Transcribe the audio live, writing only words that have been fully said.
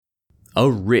A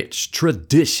rich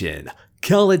tradition.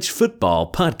 College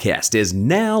football podcast is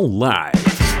now live.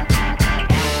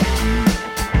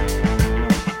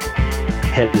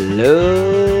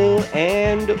 Hello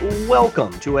and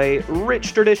welcome to a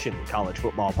rich tradition college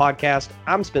football podcast.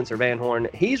 I'm Spencer Van Horn.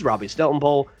 He's Robby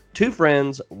Steltenpole. Two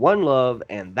friends, one love,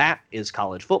 and that is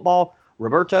college football.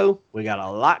 Roberto, we got a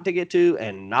lot to get to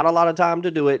and not a lot of time to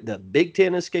do it. The Big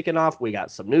Ten is kicking off. We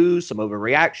got some news, some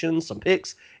overreactions, some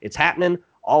picks. It's happening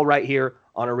all right here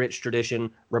on a rich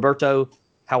tradition. Roberto,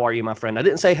 how are you, my friend? I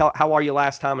didn't say how are you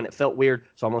last time, and it felt weird,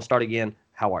 so I'm going to start again.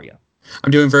 How are you?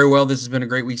 I'm doing very well. This has been a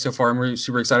great week so far. I'm really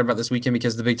super excited about this weekend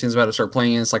because the Big Ten's about to start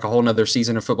playing. It's like a whole nother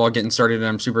season of football getting started, and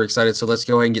I'm super excited. So let's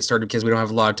go ahead and get started because we don't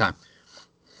have a lot of time.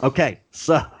 Okay,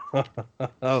 so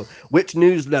which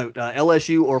news note,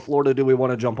 LSU or Florida, do we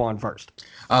want to jump on first?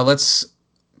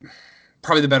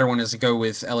 Probably the better one is to go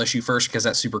with LSU first because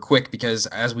that's super quick because,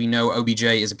 as we know, OBJ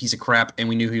is a piece of crap, and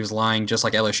we knew he was lying just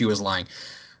like LSU was lying.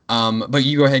 But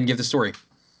you go ahead and give the story.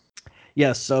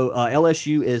 Yes, so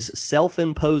LSU is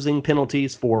self-imposing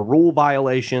penalties for rule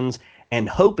violations and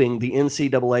hoping the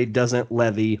NCAA doesn't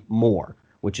levy more,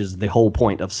 which is the whole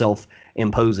point of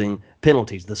self-imposing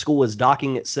penalties. The school is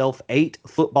docking itself 8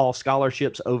 football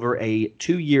scholarships over a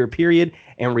 2-year period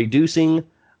and reducing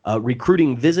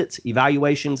recruiting visits,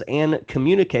 evaluations, and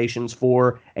communications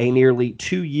for a nearly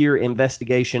 2-year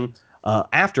investigation,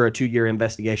 after a 2-year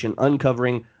investigation,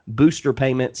 uncovering booster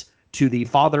payments to the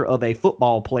father of a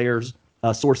football player's,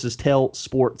 sources tell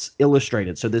Sports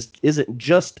Illustrated. So this isn't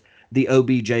just the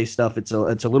OBJ stuff. It's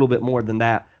a little bit more than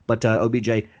that. But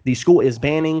OBJ, the school is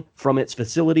banning from its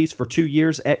facilities for 2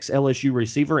 years ex-LSU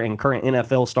receiver and current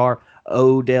NFL star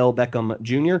Odell Beckham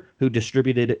Jr., who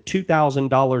distributed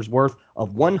 $2,000 worth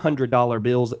of $100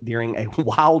 bills during a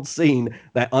wild scene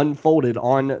that unfolded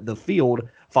on the field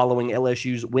following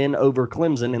LSU's win over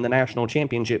Clemson in the national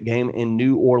championship game in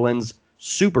New Orleans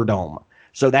Superdome.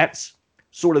 So that's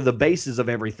sort of the basis of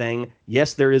everything.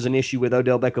 Yes, there is an issue with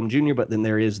Odell Beckham Jr., but then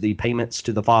there is the payments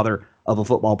to the father of a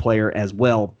football player as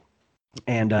well.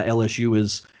 And LSU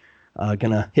is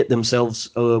going to hit themselves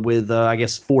with, I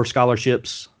guess, 4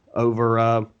 scholarships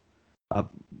over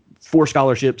 4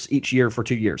 scholarships each year for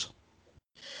 2 years.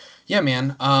 Yeah,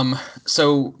 man.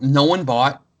 So no one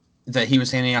bought that he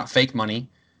was handing out fake money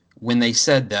when they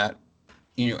said that,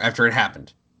 after it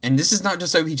happened. And this is not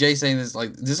just OBJ saying this,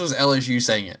 like this was LSU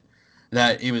saying it,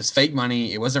 that it was fake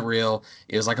money. It wasn't real.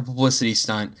 It was like a publicity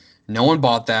stunt. No one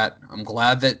bought that. I'm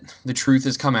glad that the truth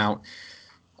has come out.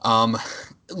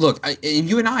 Look, and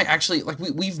you and I actually, like,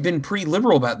 we've been pretty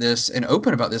liberal about this and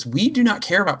open about this. We do not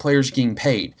care about players getting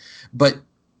paid, but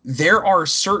there are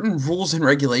certain rules and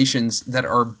regulations that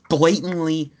are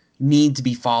blatantly need to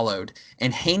be followed,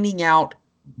 and handing out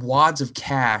wads of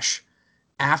cash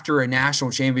after a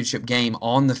national championship game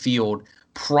on the field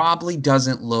probably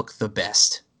doesn't look the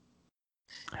best.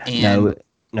 And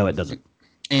no, it doesn't.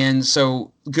 And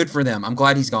so good for them. I'm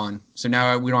glad he's gone. So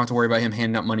now we don't have to worry about him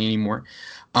handing out money anymore.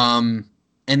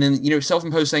 And then,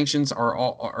 self-imposed sanctions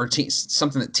are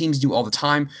something that teams do all the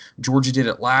time. Georgia did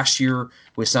it last year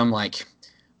with some, I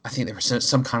think there was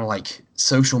some kind of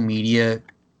social media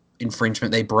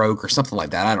infringement they broke or something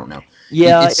like that. I don't know.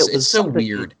 Yeah, it's so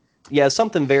weird. Yeah,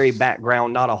 something very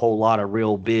background, not a whole lot of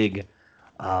real big.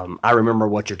 I remember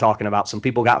what you're talking about. Some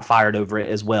people got fired over it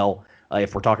as well,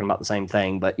 if we're talking about the same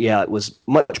thing. But yeah, it was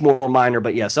much more minor.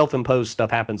 But yeah, self-imposed stuff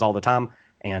happens all the time.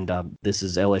 And this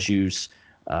is LSU's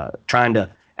trying to,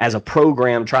 as a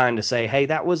program, trying to say, hey,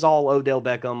 that was all Odell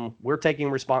Beckham. We're taking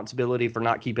responsibility for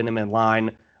not keeping him in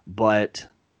line. But,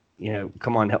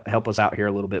 come on, help us out here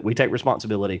a little bit. We take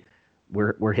responsibility.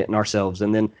 We're hitting ourselves.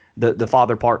 And then the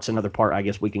father part's another part I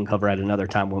guess we can cover at another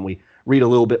time when we read a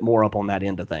little bit more up on that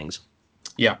end of things.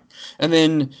 Yeah. And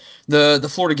then the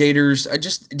Florida Gators,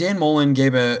 Dan Mullen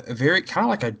gave a very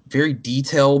very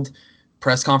detailed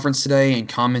press conference today and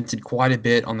commented quite a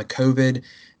bit on the COVID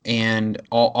and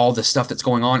all the stuff that's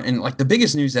going on. And the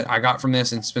biggest news that I got from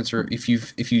this, and Spencer, if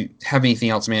you have anything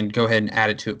else, man, go ahead and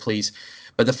add it to it, please.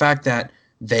 But the fact that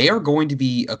they are going to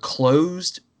be a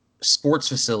closed sports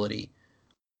facility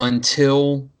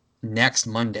until next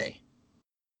Monday,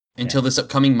 until this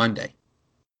upcoming Monday.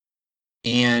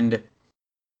 And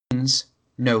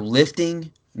no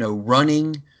lifting, no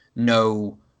running,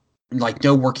 no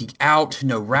working out,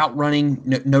 no route running,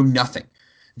 no nothing.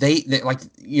 They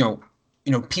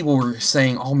people were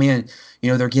saying, oh man,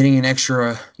 they're getting an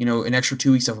extra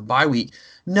 2 weeks of a bye week.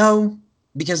 No,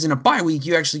 because in a bye week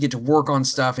you actually get to work on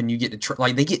stuff and you get to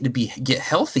they get to get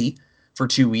healthy for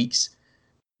 2 weeks.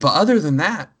 But other than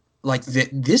that,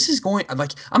 this is going,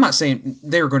 I'm not saying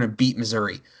they're going to beat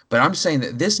Missouri, but I'm saying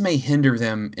that this may hinder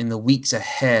them in the weeks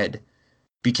ahead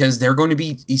because they're going to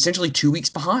be essentially 2 weeks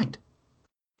behind.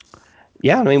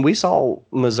 Yeah, I mean, we saw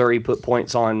Missouri put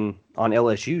points on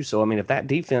LSU. So, I mean, if that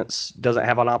defense doesn't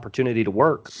have an opportunity to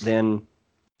work then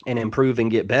and improve and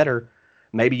get better,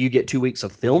 maybe you get 2 weeks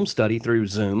of film study through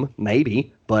Zoom,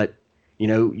 maybe, but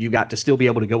you got to still be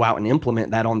able to go out and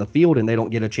implement that on the field, and they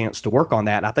don't get a chance to work on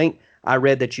that. I think I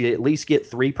read that you at least get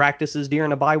 3 practices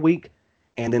during a bye week,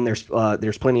 and then there's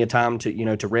plenty of time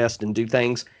to rest and do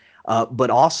things. But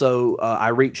also, I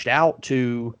reached out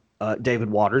to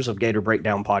David Waters of Gator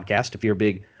Breakdown Podcast. If you're a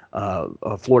big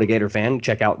a Florida Gator fan,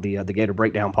 check out the Gator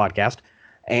Breakdown Podcast.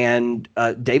 And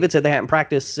David said they hadn't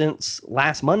practiced since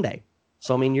last Monday.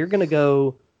 So I mean, you're gonna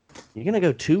go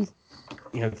 2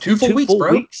 2 full weeks, full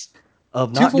bro. weeks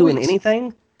of not doing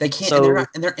anything. They can't. So, and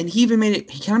they're not, and he even made it.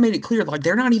 He kind of made it clear, like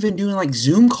they're not even doing like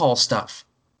Zoom call stuff.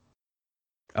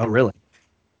 Oh, really?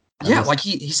 Yeah, like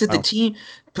he said, the team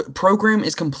program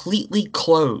is completely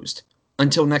closed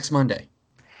until next Monday.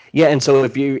 Yeah, and so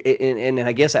if you and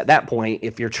I guess at that point,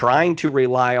 if you're trying to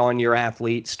rely on your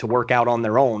athletes to work out on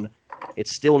their own,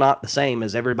 it's still not the same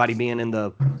as everybody being in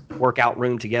the workout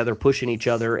room together, pushing each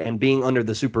other, and being under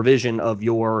the supervision of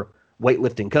your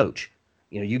weightlifting coach.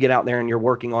 You get out there and you're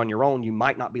working on your own. You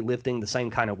might not be lifting the same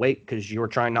kind of weight because you're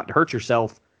trying not to hurt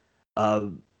yourself.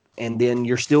 And then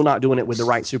you're still not doing it with the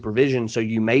right supervision. So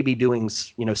you may be doing,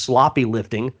 sloppy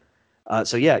lifting.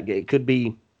 So yeah, it could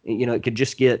be, it could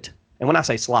just get, and when I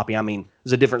say sloppy, I mean,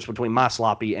 there's a difference between my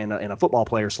sloppy and a football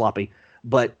player sloppy.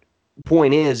 But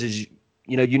point is,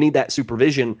 you need that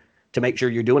supervision to make sure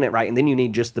you're doing it right. And then you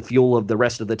need just the fuel of the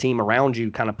rest of the team around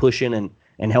you kind of pushing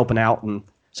and helping out. And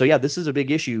so, yeah, this is a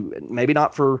big issue. Maybe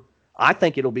not I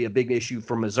think it'll be a big issue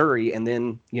for Missouri. And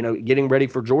then, getting ready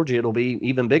for Georgia, it'll be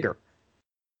even bigger.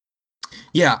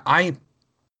 Yeah, I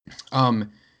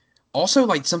also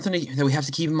like something that we have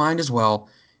to keep in mind as well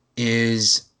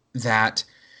is that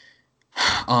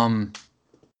who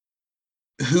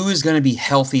is going to be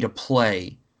healthy to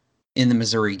play in the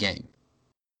Missouri game.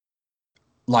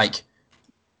 Like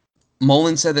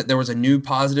Mullen said that there was a new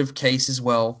positive case as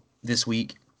well this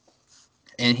week,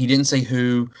 and he didn't say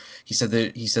who. He said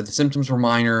the symptoms were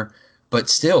minor, but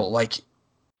still, like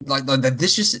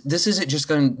this isn't just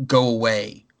going to go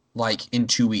away like in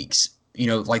 2 weeks.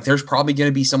 Like there's probably going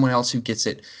to be someone else who gets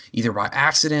it either by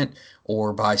accident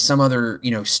or by some other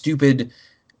stupid,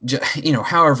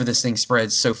 however this thing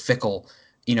spreads so fickle.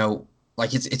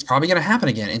 Like it's probably going to happen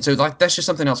again, and so like that's just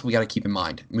something else we got to keep in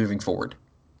mind moving forward.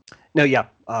 No, yeah,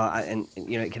 and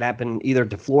it can happen either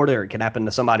to Florida or it can happen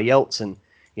to somebody else, and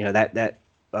that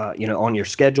on your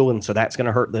schedule, and so that's going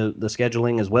to hurt the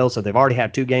scheduling as well. So they've already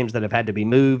had 2 games that have had to be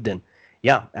moved, and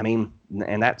yeah, I mean,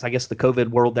 and that's I guess the COVID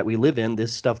world that we live in.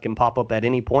 This stuff can pop up at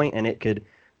any point, and it could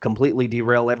completely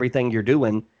derail everything you're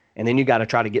doing, and then you got to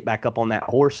try to get back up on that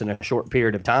horse in a short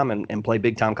period of time and play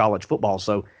big time college football.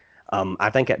 So I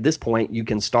think at this point you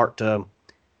can start to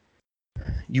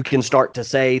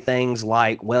say things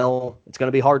like, well, it's going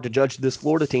to be hard to judge this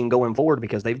Florida team going forward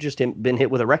because they've just been hit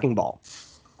with a wrecking ball.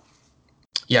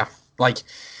 Yeah, like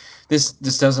this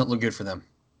doesn't look good for them.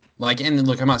 Like, and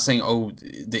look, I'm not saying,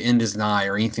 the end is nigh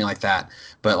or anything like that,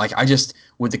 but like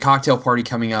with the cocktail party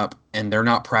coming up and they're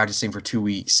not practicing for 2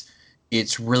 weeks,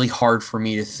 it's really hard for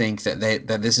me to think that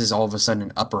this is all of a sudden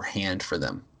an upper hand for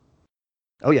them.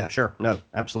 Oh yeah, sure. No,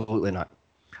 absolutely not.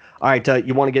 All right,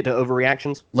 you want to get to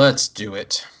overreactions? Let's do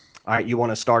it. All right, you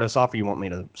want to start us off, or you want me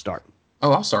to start?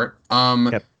 Oh, I'll start.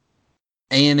 Okay.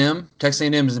 A&M, Texas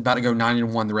A&M is about to go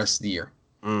 9-1 the rest of the year.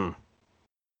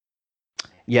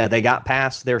 Yeah, they got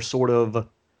past their sort of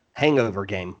hangover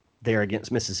game there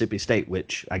against Mississippi State,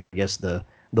 which I guess the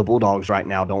Bulldogs right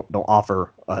now don't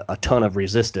offer a ton of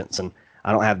resistance. And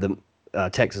I don't have the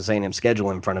Texas A&M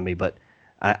schedule in front of me, but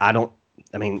I don't.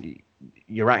 I mean,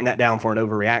 you're writing that down for an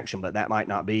overreaction, but that might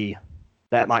not be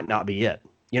it.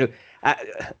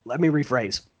 Let me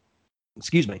rephrase.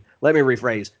 Excuse me. Let me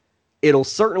rephrase. It'll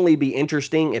certainly be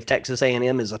interesting if Texas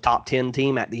A&M is a top 10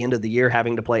 team at the end of the year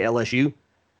having to play LSU,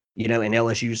 and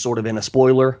LSU's sort of in a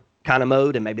spoiler kind of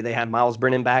mode, and maybe they have Miles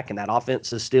Brennan back and that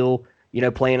offense is still,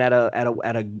 playing at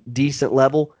a decent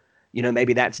level.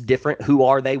 Maybe that's different. Who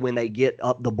are they when they get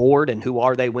up the board, and who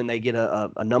are they when they get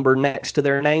a number next to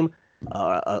their name,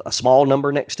 a small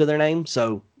number next to their name?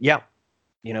 So yeah,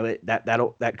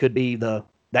 that could be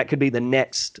the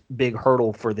next big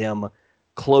hurdle for them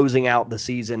closing out the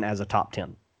season as a top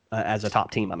 10, as a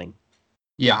top team. I mean,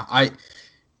 yeah,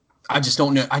 I just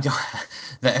don't know.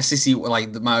 The SEC,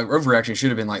 like my overreaction should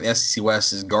have been like the SEC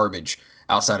West is garbage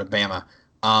outside of Bama,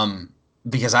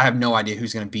 because I have no idea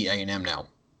who's going to beat A&M now.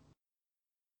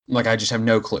 Like I just have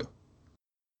no clue.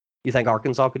 You think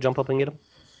Arkansas could jump up and get them?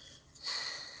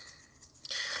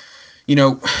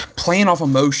 Playing off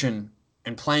emotion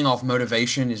and playing off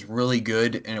motivation is really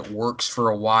good, and it works for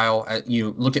a while.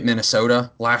 You look at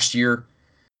Minnesota last year,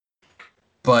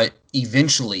 but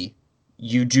eventually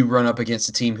you do run up against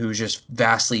a team who's just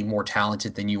vastly more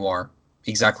talented than you are.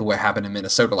 Exactly what happened in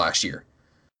Minnesota last year.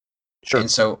 Sure.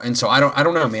 And so I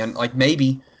don't know, man. Like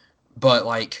maybe, but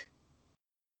like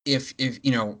if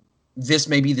this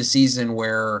may be the season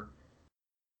where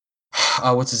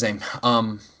what's his name?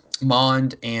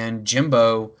 Mond and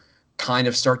Jimbo kind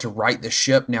of start to right the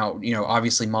ship. Now,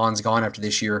 obviously Mond's gone after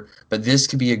this year, but this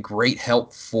could be a great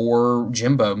help for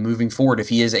Jimbo moving forward if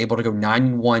he is able to go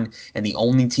 9-1 and the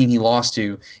only team he lost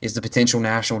to is the potential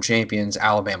national champions,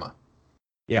 Alabama.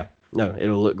 Yeah. No,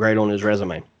 it'll look great on his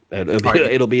resume. It'll be, Right.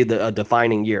 it'll be a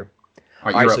defining year.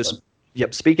 All right, you're up, bud.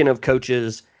 Yep. Speaking of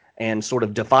coaches and sort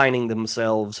of defining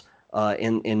themselves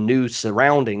in new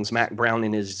surroundings, Mac Brown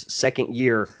in his second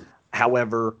year,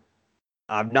 however,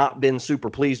 I've not been super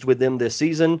pleased with them this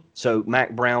season. So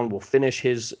Mac Brown will finish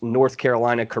his North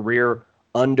Carolina career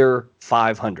under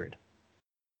 500.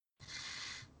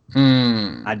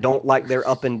 I don't like their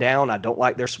up and down. I don't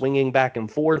like their swinging back and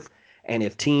forth. And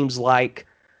if teams like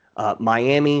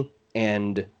Miami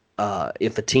and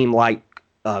if a team like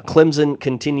Clemson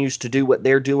continues to do what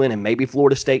they're doing, and maybe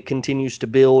Florida State continues to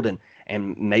build,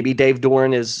 and maybe Dave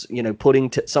Doran is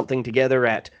putting something together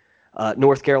at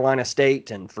North Carolina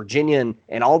State and Virginia,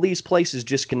 and all these places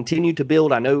just continue to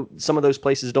build. I know some of those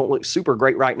places don't look super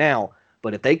great right now,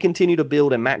 but if they continue to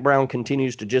build and Mac Brown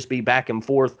continues to just be back and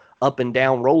forth, up and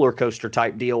down roller coaster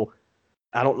type deal,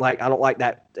 I don't like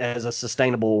that as a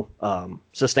sustainable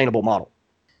model.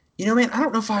 Man, I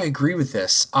don't know if I agree with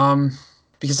this.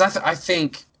 Because I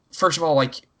think first of all,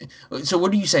 like, so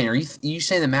what are you saying? Are you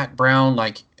saying that Mac Brown,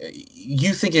 like,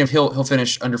 you thinking if he'll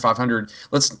finish under 500?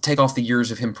 Let's take off the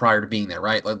years of him prior to being there,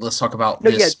 right? Like, let's talk about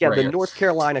this. Yeah, right the here. North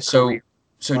Carolina So, career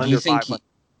so do you under think 500.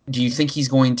 do you think he's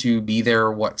going to be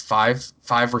there? What, five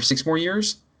or six more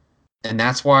years? And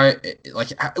that's why, like,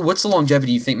 what's the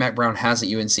longevity you think Mac Brown has at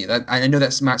UNC? That I know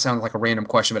that might sound like a random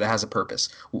question, but it has a purpose.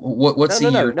 What's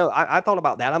the year? No. I thought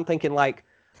about that. I'm thinking like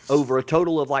over a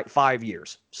total of like 5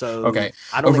 years. So Okay,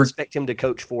 I don't expect him to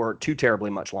coach for too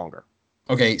terribly much longer.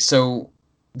 Okay, so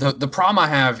the problem I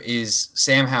have is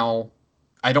Sam Howell.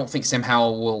 I don't think Sam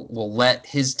Howell will let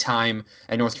his time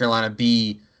at North Carolina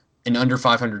be an under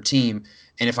 500 team.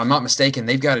 And if I'm not mistaken,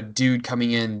 they've got a dude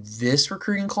coming in this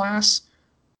recruiting class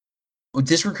or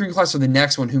the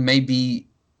next one who may be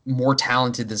more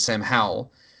talented than Sam Howell.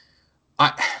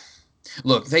 I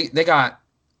look, they got,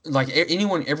 like,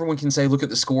 everyone can say, look at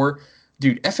the score.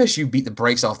 Dude, FSU beat the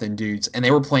brakes off them dudes, and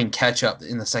they were playing catch up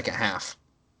in the second half.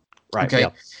 Right. Okay.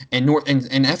 Yeah. And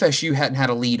FSU hadn't had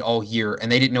a lead all year, and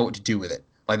they didn't know what to do with it.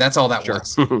 Like, that's all that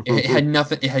was. It had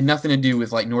nothing. It had nothing to do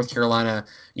with, like, North Carolina,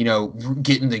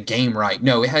 getting the game right.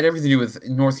 No, it had everything to do with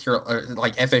North Carolina,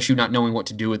 like, FSU not knowing what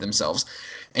to do with themselves.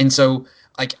 And so,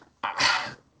 like,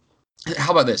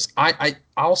 how about this?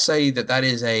 I'll say that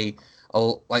is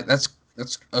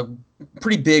that's a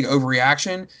pretty big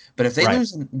overreaction. But if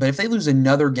they lose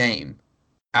another game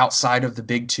outside of the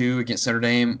Big Two against Notre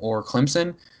Dame or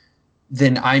Clemson,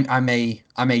 then I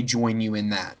may join you in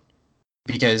that,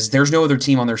 because there's no other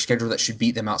team on their schedule that should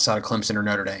beat them outside of Clemson or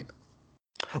Notre Dame.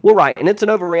 Well, right, and it's an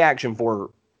overreaction for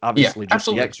obviously just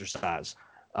absolutely. the exercise.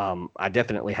 I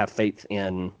definitely have faith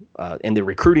in the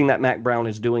recruiting that Mac Brown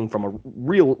is doing from a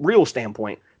real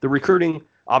standpoint. The recruiting,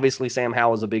 obviously, Sam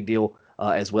Howell is a big deal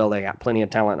as well. They got plenty of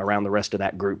talent around the rest of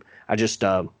that group. I just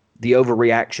the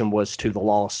overreaction was to the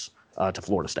loss to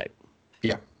Florida State.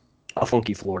 Yeah, a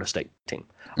funky Florida State team.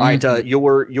 All right,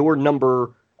 your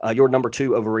number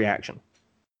two overreaction.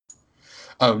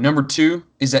 Oh, number two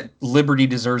is that Liberty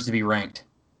deserves to be ranked.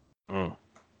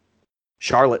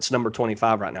 Charlotte's number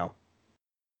 25 right now.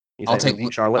 I'll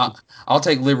take Charlotte. I'll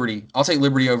take Liberty. I'll take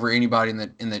Liberty over anybody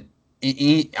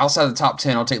outside of the top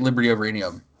 10. I'll take Liberty over any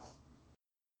of them.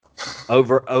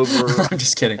 Over. I'm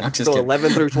just kidding. So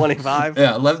 11 through 25.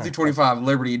 Yeah, 11 through 25.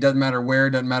 Liberty. It doesn't matter where.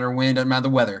 It doesn't matter when. It doesn't matter the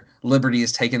weather. Liberty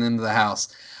is taking them to the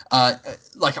house.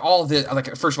 Like all of the,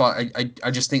 like, first of all,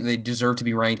 I just think they deserve to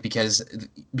be ranked because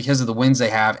of the wins they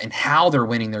have and how they're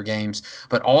winning their games.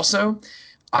 But also,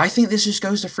 I think this just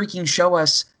goes to freaking show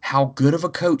us how good of a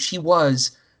coach he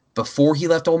was before he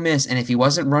left Ole Miss. And if he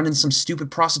wasn't running some stupid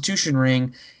prostitution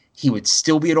ring, he would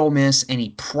still be at Ole Miss, and he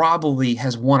probably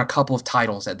has won a couple of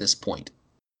titles at this point.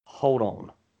 Hold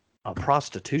on. A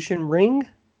prostitution ring?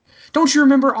 Don't you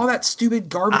remember all that stupid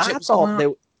garbage that was going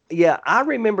on? Yeah, I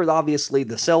remember obviously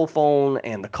the cell phone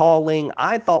and the calling.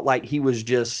 I thought like he was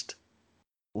just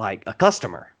like a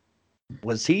customer.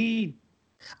 Was he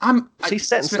She's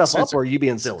setting stuff up, or are you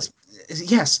being silly?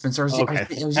 Yes, Spencer. Okay.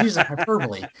 I was using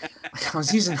hyperbole. I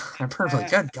was using hyperbole.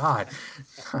 Good God.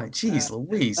 Jeez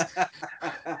Louise.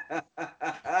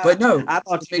 But no. I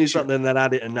thought you knew something that I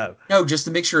didn't know. No, just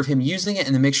the mixture of him using it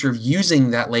and the mixture of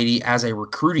using that lady as a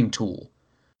recruiting tool.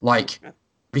 Like,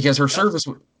 because her service,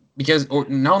 or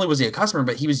not only was he a customer,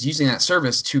 but he was using that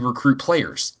service to recruit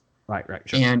players. Right,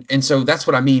 sure. And so that's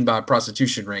what I mean by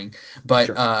prostitution ring. But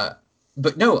Sure.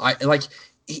 But no, dude,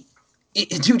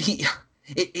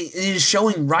 it is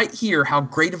showing right here how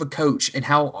great of a coach and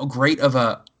how great of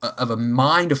a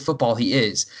mind of football he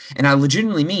is. And I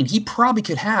legitimately mean he probably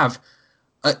could have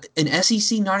an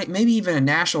SEC, maybe even a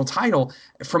national title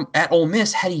at Ole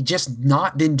Miss had he just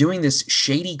not been doing this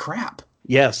shady crap.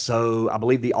 Yes, so I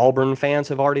believe the Auburn fans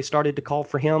have already started to call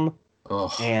for him.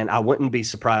 Ugh. And I wouldn't be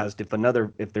surprised if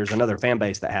there's another fan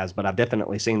base that has, but I've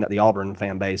definitely seen that the Auburn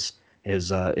fan base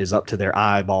is up to their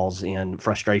eyeballs in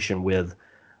frustration with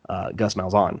Gus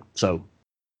Malzahn. So,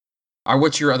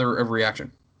 what's your other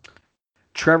reaction?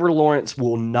 Trevor Lawrence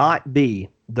will not be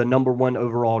the number 1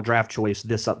 overall draft choice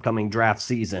this upcoming draft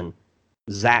season.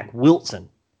 Zach Wilson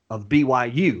of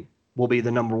BYU will be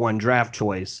the number 1 draft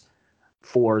choice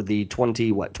for the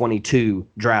 22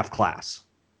 draft class.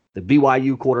 The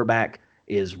BYU quarterback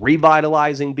is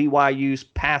revitalizing BYU's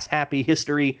pass-happy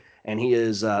history, and he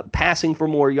is passing for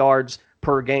more yards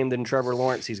per game than Trevor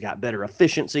Lawrence. He's got better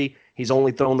efficiency. He's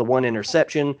only thrown the 1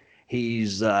 interception.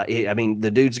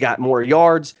 The dude's got more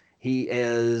yards.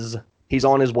 He's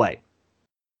on his way.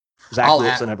 Zach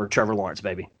Wilson over Trevor Lawrence,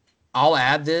 baby. I'll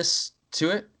add this to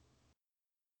it.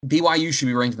 BYU should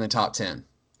be ranked in the top 10.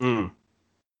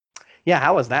 Yeah,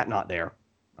 how is that not there?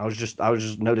 I was just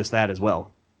noticed that as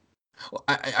well. Well,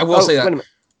 I will say that. Wait a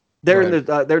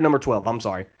minute. They're number 12. I'm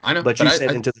sorry. I know, but you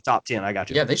said into the top 10. I got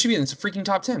you. Yeah, they should be in the freaking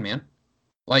top 10, man.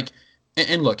 Like,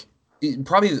 and look,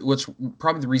 probably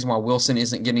the reason why Wilson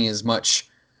isn't getting as much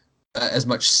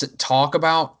talk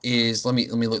about is let me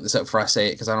look this up before I say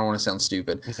it because I don't want to sound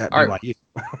stupid. Is that all BYU?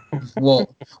 Right.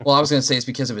 well, I was going to say it's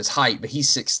because of his height, but he's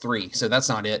 6'3", so that's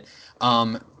not it.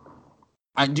 I'm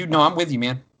with you,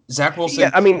 man. Zach Wilson.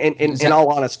 Yeah, I mean, in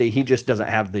all honesty, he just doesn't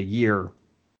have the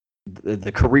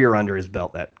career under his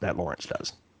belt that Lawrence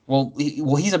does. Well,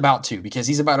 he's about to because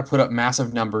he's about to put up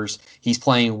massive numbers. He's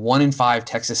playing 1-5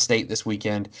 Texas State this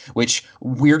weekend, which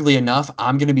weirdly enough,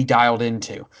 I'm going to be dialed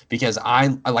into because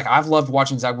I've loved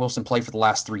watching Zach Wilson play for the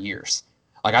last 3 years.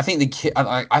 Like I think the kid,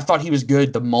 I thought he was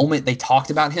good the moment they talked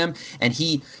about him, and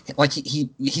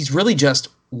he's really just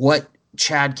what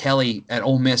Chad Kelly at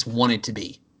Ole Miss wanted to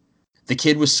be. The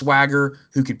kid was swagger,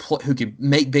 who could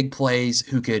make big plays,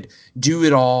 who could do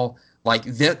it all. Like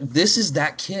this is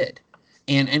that kid.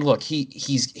 And look,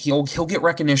 he'll get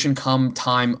recognition come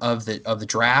time of the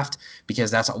draft because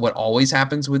that's what always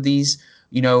happens with these,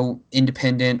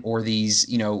 independent or these,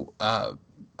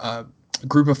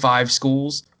 group of 5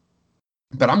 schools.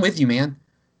 But I'm with you, man.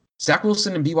 Zach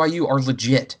Wilson and BYU are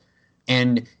legit.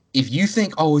 And if you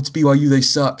think, oh, it's BYU, they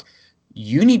suck,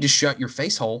 you need to shut your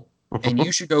face hole and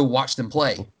you should go watch them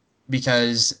play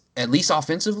because at least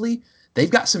offensively,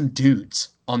 they've got some dudes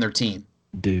on their team.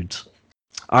 Dudes.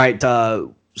 All right,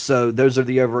 so those are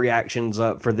the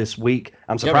overreactions for this week.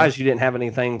 I'm surprised you didn't have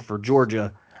anything for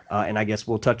Georgia, and I guess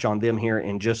we'll touch on them here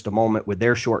in just a moment with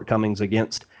their shortcomings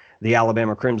against the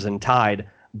Alabama Crimson Tide.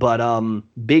 But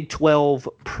Big 12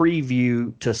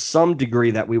 preview to some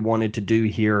degree that we wanted to do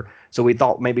here, so we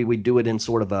thought maybe we'd do it in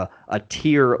sort of a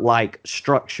tier-like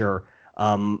structure.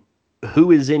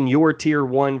 Who is in your tier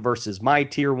 1 versus my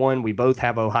tier 1? We both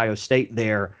have Ohio State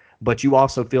there, but you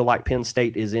also feel like Penn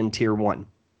State is in tier 1.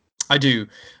 I do.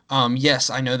 Yes,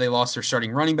 I know they lost their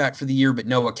starting running back for the year, but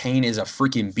Noah Cain is a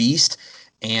freaking beast.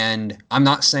 And I'm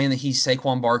not saying that he's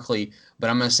Saquon Barkley, but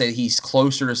I'm going to say he's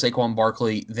closer to Saquon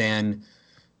Barkley than,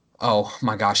 oh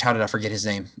my gosh, how did I forget his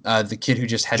name? The kid who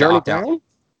just had to opt out.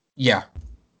 Yeah.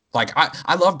 Like,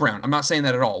 I love Brown. I'm not saying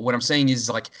that at all. What I'm saying is,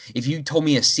 like, if you told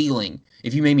me a ceiling,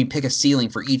 if you made me pick a ceiling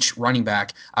for each running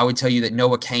back, I would tell you that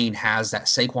Noah Cain has that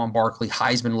Saquon Barkley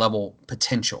Heisman level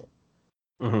potential.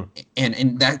 Mm-hmm.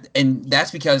 And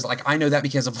that's because, like, I know that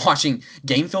because of watching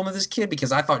game film of this kid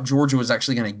because I thought Georgia was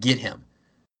actually going to get him,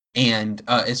 and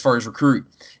as far as recruit,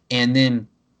 and then,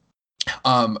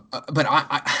 but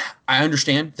I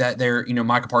understand that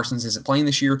Micah Parsons isn't playing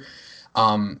this year.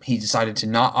 He decided to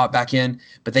not opt back in,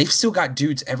 but they've still got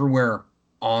dudes everywhere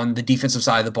on the defensive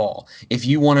side of the ball. If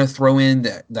you want to throw in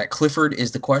that Clifford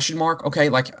is the question mark, okay,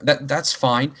 like that's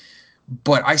fine.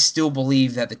 but I still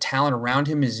believe that the talent around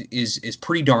him is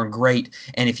pretty darn great.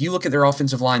 And if you look at their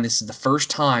offensive line, this is the first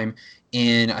time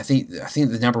in I think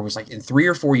the number was like in 3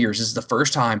 or 4 years. This is the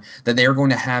first time that they are going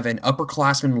to have an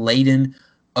upperclassman laden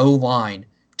O line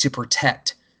to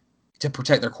protect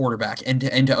their quarterback and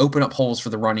to open up holes for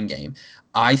the running game.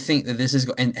 I think that this is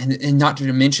and not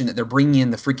to mention that they're bringing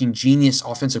in the freaking genius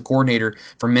offensive coordinator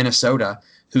from Minnesota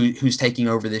who's taking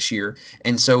over this year.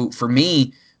 And so for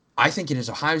me, I think it is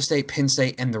Ohio State, Penn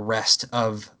State, and the rest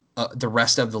of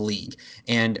the league.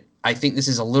 And I think this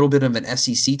is a little bit of an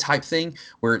SEC type thing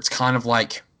where it's kind of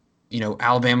like,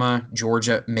 Alabama,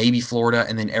 Georgia, maybe Florida,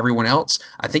 and then everyone else.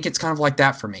 I think it's kind of like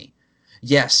that for me.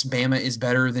 Yes, Bama is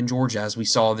better than Georgia, as we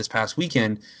saw this past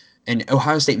weekend, and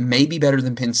Ohio State may be better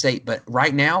than Penn State, but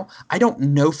right now, I don't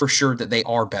know for sure that they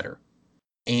are better.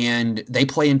 And they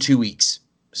play in 2 weeks,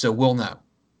 so we'll know.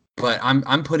 But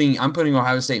I'm putting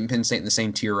Ohio State and Penn State in the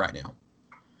same tier right now.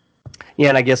 Yeah,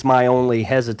 and I guess my only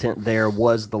hesitant there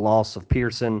was the loss of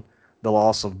Pearson, the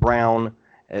loss of Brown.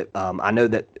 I know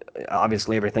that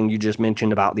obviously everything you just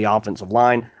mentioned about the offensive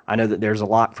line, I know that there's a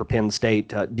lot for Penn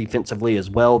State defensively as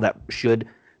well that should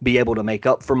be able to make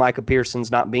up for Micah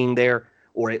Pearson's not being there,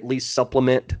 or at least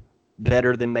supplement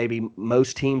better than maybe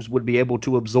most teams would be able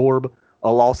to absorb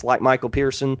a loss like Michael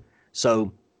Pearson.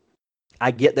 So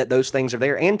I get that those things are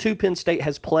there. And two, Penn State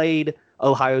has played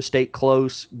Ohio State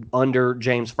close under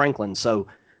James Franklin. So,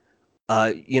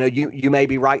 you may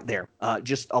be right there.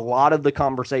 Just a lot of the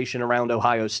conversation around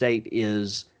Ohio State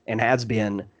is and has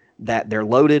been that they're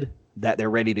loaded, that they're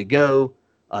ready to go.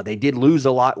 They did lose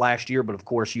a lot last year, but of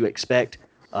course you expect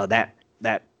that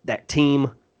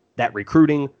team, that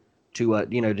recruiting to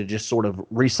just sort of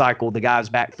recycle the guys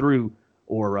back through,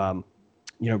 or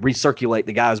recirculate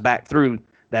the guys back through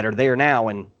that are there now,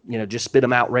 and just spit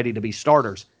them out ready to be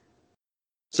starters.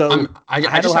 So I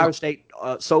had Ohio State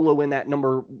solo in that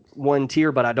number one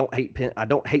tier, but I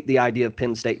don't hate the idea of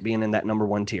Penn State being in that number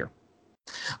one tier.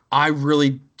 I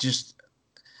really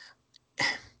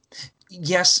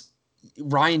yes,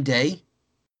 Ryan Day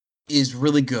is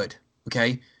really good,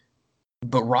 okay?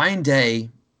 But Ryan Day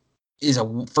is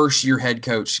a first-year head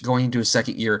coach going into his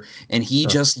second year, and he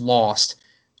just lost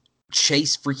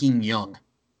Chase freaking Young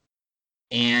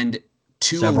and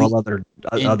several other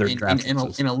draft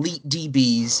and elite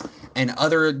DBs and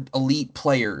other elite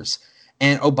players.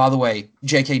 And, oh, by the way,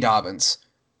 J.K. Dobbins.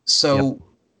 So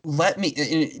let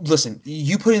me listen.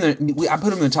 I put him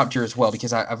in the top tier as well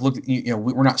because I've looked.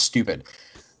 We're not stupid,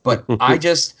 but I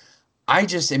just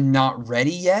am not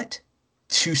ready yet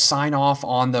to sign off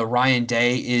on the Ryan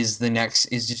Day is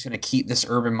just going to keep this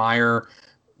Urban Meyer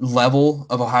level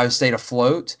of Ohio State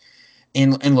afloat.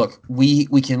 And look, we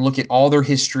can look at all their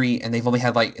history, and they've only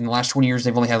had in the last 20 years,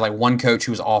 they've only had one coach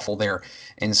who was awful there.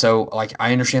 And so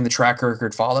I understand the track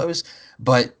record follows,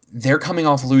 but they're coming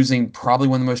off losing probably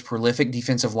one of the most prolific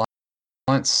defensive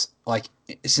lines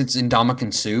since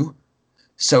Ndamukong Suh.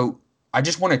 So I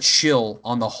just want to chill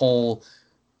on the whole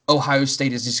Ohio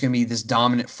State is just going to be this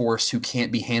dominant force who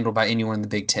can't be handled by anyone in the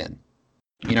Big Ten.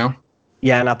 Yeah,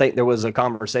 and I think there was a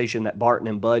conversation that Barton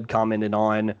and Bud commented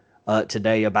on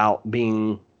today about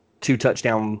being 2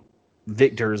 touchdown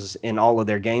victors in all of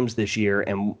their games this year.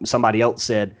 And somebody else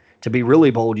said, to be really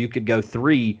bold, you could go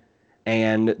 3.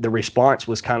 And the response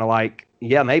was kind of like,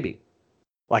 yeah, maybe.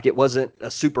 It wasn't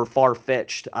a super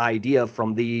far-fetched idea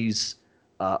from these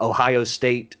Ohio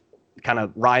State kind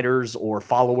of writers or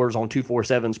followers on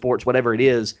 247 Sports, whatever it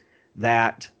is,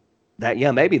 that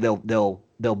maybe they'll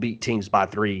beat teams by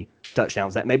 3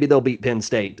 touchdowns. That maybe they'll beat Penn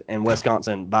State and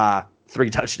Wisconsin by 3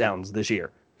 touchdowns this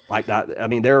year. I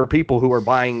mean, there are people who are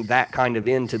buying that kind of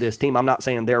into this team. I'm not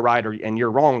saying they're right and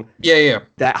you're wrong. Yeah.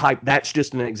 That hype. That's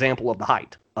just an example of the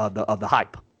hype. Of the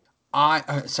hype.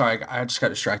 Sorry, I just got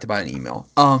distracted by an email.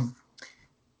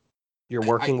 You're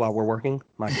working while we're working.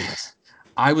 My goodness.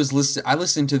 I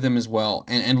listened to them as well,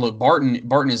 and look,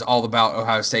 Barton is all about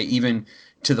Ohio State, even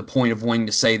to the point of wanting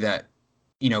to say that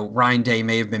Ryan Day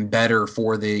may have been better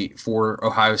for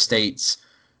Ohio State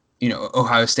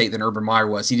than Urban Meyer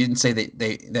was. He didn't say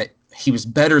that he was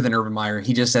better than Urban Meyer.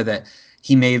 He just said that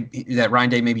that Ryan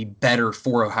Day may be better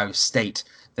for Ohio State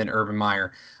than Urban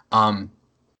Meyer.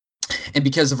 And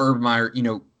because of Urban Meyer,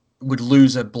 would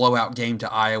lose a blowout game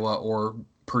to Iowa or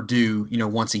Purdue,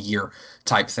 once a year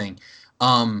type thing.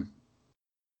 I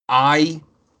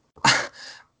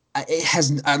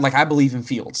believe in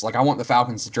Fields. I want the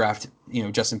Falcons to draft,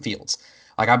 Justin Fields.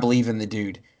 I believe in the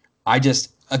dude. I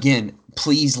just, again,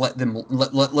 please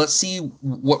let's see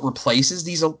what replaces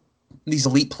these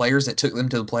elite players that took them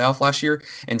to the playoff last year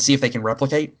and see if they can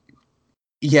replicate.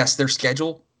 Yes, their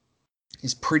schedule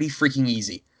is pretty freaking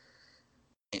easy.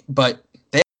 but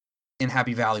they in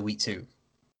Happy Valley week 2.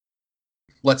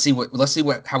 Let's see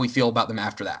how we feel about them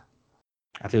after that.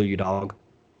 I feel you, dog.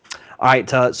 All right,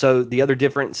 so the other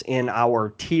difference in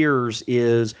our tiers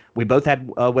is we both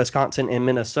had Wisconsin and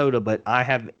Minnesota, but I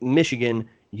have Michigan.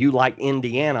 You like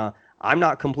Indiana. I'm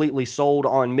not completely sold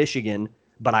on Michigan,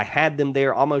 but I had them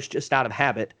there almost just out of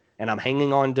habit, and I'm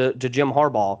hanging on to Jim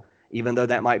Harbaugh, even though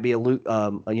that might be a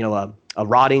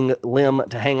rotting limb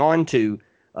to hang on to.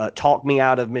 Talk me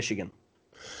out of Michigan.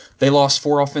 They lost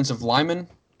 4 offensive linemen.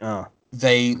 Uh,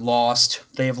 They've lost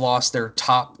their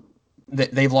top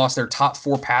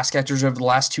 4 pass catchers over the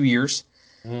last 2 years.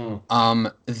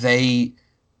 They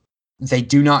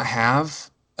do not have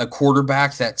a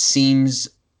quarterback that seems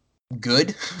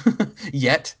good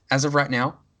yet as of right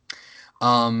now.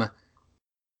 And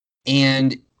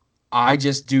I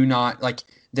just do not like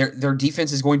their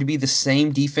defense is going to be the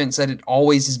same defense that it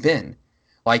always has been.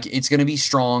 Like, it's going to be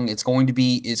strong. It's going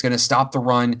to stop the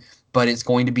run, but it's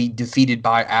going to be defeated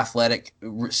by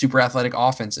super athletic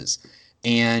offenses.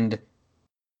 And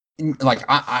like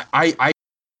I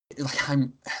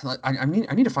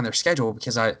need to find their schedule,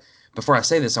 because before I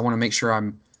say this, I want to make sure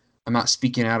I'm not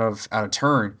speaking out of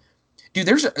turn. Dude,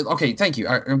 okay, thank you.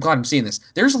 I'm glad I'm seeing this.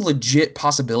 There's a legit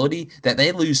possibility that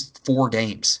they lose 4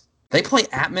 games. They play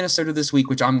at Minnesota this week,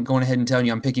 which I'm going ahead and telling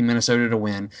you I'm picking Minnesota to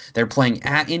win. They're playing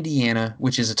at Indiana,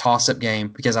 which is a toss-up game,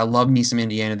 because I love me some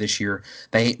Indiana this year.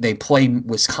 They play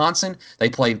Wisconsin, they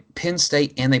play Penn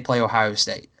State, and they play Ohio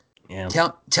State. Yeah.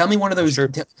 Tell me one of those. Sure.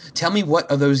 Tell me what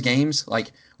of those games,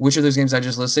 like which of those games I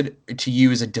just listed to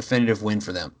you is a definitive win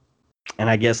for them. And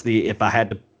I guess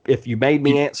if you made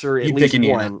me answer at least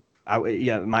one,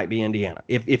 it might be Indiana.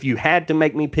 If you had to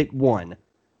make me pick one,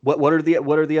 what are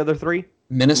the other 3?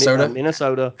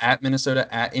 Minnesota,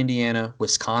 at Indiana,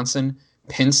 Wisconsin,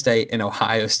 Penn State, and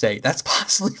Ohio State. That's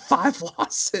possibly 5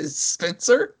 losses,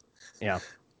 Spencer. Yeah.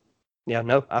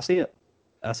 No, I see it.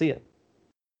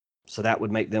 So that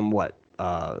would make them what?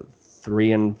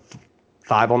 3-5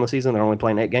 on the season. They're only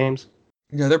playing 8 games.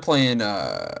 No, they're playing.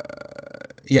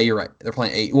 Yeah, you're right. They're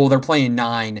playing 8. Well, they're playing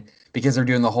 9 because they're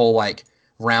doing the whole like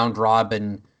round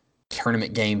robin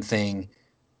tournament game thing.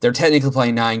 They're technically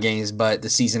playing 9 games, but the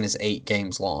season is 8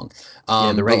 games long.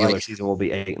 The regular season will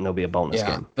be 8, and there'll be a bonus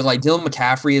game. But like Dylan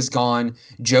McCaffrey is gone.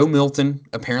 Joe Milton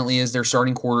apparently is their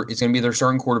starting is going to be their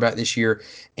starting quarterback this year,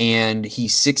 and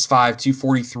he's 6'5",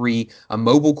 243, a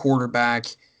mobile quarterback.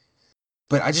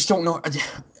 But I just don't know.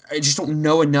 I just don't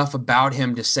know enough about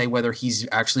him to say whether he's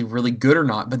actually really good or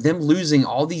not. But them losing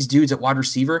all these dudes at wide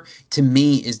receiver, to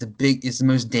me, is the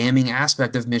most damning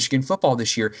aspect of Michigan football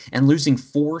this year. And losing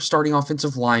 4 starting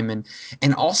offensive linemen,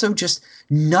 and also just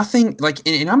nothing like.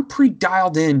 And I'm pretty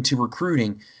dialed into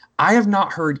recruiting. I have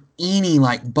not heard any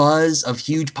like buzz of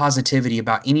huge positivity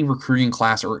about any recruiting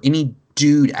class or any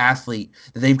dude athlete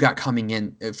that they've got coming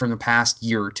in from the past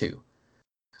year or two.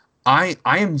 I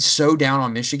am so down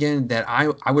on Michigan that I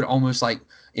would almost, like,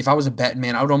 if I was a betting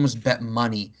man, I would almost bet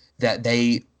money that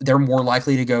they're more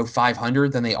likely to go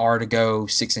 500 than they are to go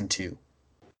 6-2.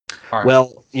 All right.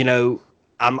 Well,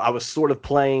 I was sort of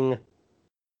playing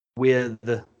with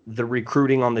the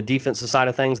recruiting on the defensive side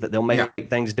of things, that they'll make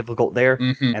things difficult there,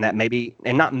 and that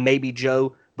not maybe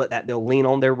Joe, but that they'll lean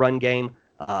on their run game.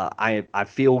 I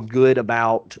feel good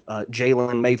about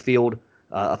Jalen Mayfield,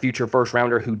 a future first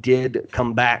rounder who did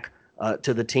come back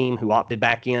to the team, who opted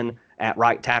back in at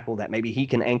right tackle, that maybe he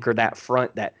can anchor that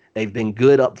front, that they've been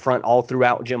good up front all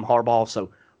throughout Jim Harbaugh. So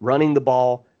running the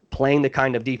ball, playing the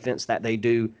kind of defense that they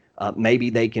do, maybe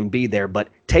they can be there. But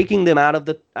taking them out of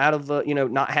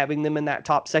not having them in that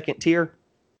top second tier,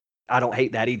 I don't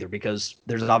hate that either, because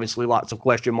there's obviously lots of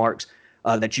question marks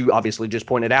that you obviously just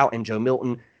pointed out, and Joe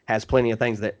Milton has plenty of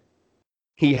things that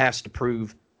he has to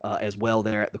prove as well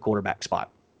there at the quarterback spot.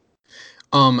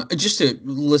 Just to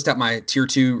list out my tier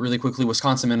 2 really quickly: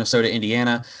 Wisconsin, Minnesota,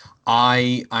 Indiana.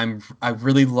 I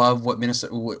really love what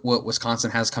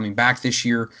Wisconsin has coming back this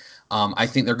year. I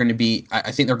think they're going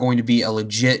to be a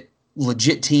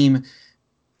legit team.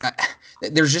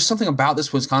 There's just something about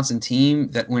this Wisconsin team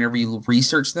that whenever you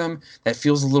research them, that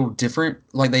feels a little different.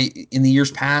 Like in the years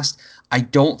past, I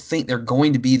don't think they're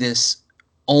going to be this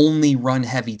only run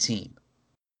heavy team.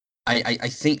 I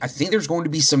think there's going to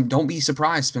be some. Don't be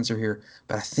surprised, Spencer, here,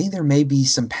 but I think there may be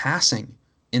some passing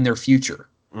in their future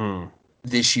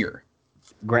this year.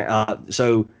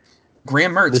 So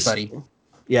Graham Mertz, buddy.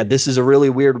 Yeah, this is a really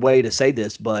weird way to say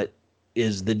this, but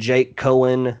is the Jake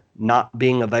Cohen not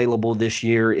being available this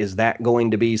year, is that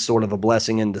going to be sort of a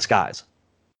blessing in disguise?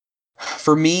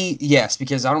 For me, yes,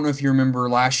 because I don't know if you remember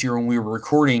last year when we were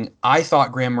recording, I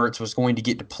thought Graham Mertz was going to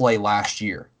get to play last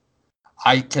year.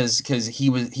 Because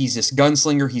he's this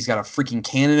gunslinger. He's got a freaking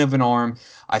cannon of an arm.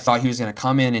 I thought he was going to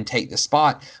come in and take the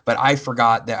spot, but I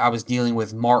forgot that I was dealing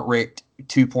with Mark Richt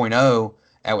 2.0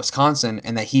 at Wisconsin,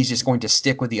 and that he's just going to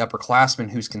stick with the upperclassman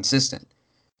who's consistent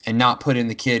and not put in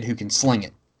the kid who can sling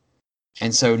it.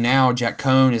 And so now Jack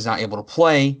Cohn is not able to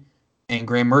play, and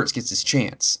Graham Mertz gets his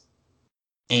chance.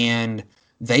 And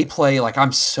they play, like,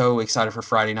 I'm so excited for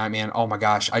Friday night, man. Oh my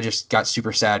gosh, I just got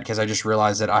super sad because I just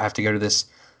realized that I have to go to this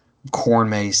corn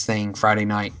maze thing Friday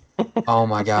night. Oh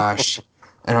my gosh.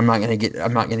 And I'm not gonna get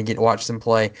to watch them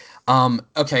play.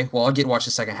 Okay, well, I'll get to watch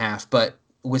the second half, but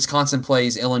Wisconsin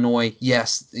plays Illinois.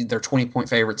 Yes, they're 20-point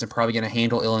favorites and probably going to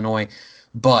handle Illinois,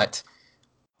 but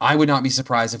I would not be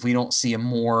surprised if we don't see a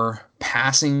more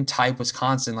passing type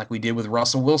Wisconsin like we did with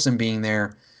Russell Wilson being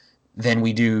there than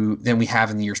we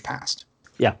have in the years past.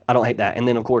 Yeah, I don't hate that. And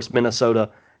then, of course, Minnesota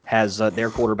has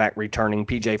their quarterback returning,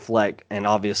 PJ Fleck, and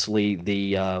obviously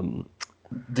the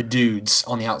dudes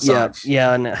on the outside.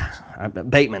 Yeah, and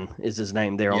Bateman is his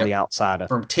name there on the outside.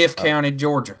 From Tiff County,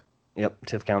 Georgia. Yep,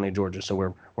 Tiff County, Georgia.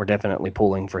 So we're definitely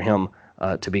pulling for him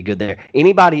to be good there.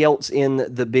 Anybody else in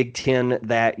the Big Ten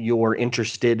that you're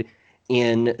interested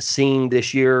in seeing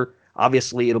this year?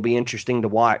 Obviously, it'll be interesting to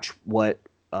watch what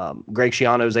Greg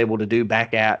Schiano is able to do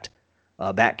back at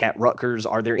Rutgers.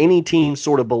 Are there any teams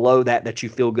sort of below that you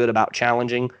feel good about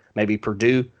challenging? Maybe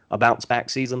Purdue, a bounce back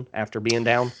season after being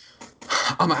down?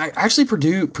 Actually,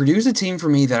 Purdue's a team for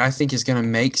me that I think is going to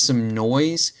make some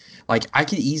noise. Like, I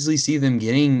could easily see them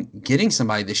getting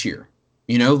somebody this year,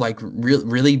 like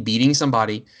really beating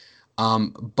somebody.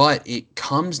 But it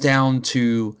comes down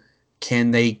to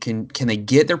can they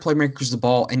get their playmakers the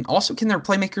ball, and also can their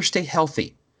playmakers stay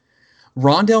healthy?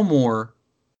 Rondell Moore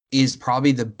is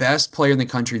probably the best player in the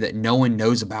country that no one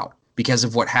knows about because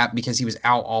of what happened, because he was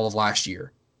out all of last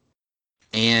year.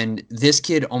 And this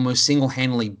kid almost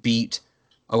single-handedly beat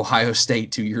Ohio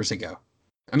State 2 years ago.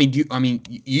 I mean,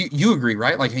 you agree,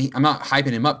 right? Like, I'm not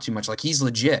hyping him up too much. Like, he's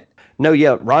legit. No,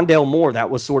 yeah, Rondell Moore. That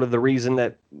was sort of the reason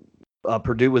that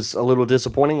Purdue was a little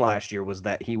disappointing last year, was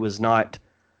that he was not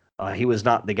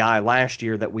the guy last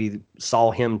year that we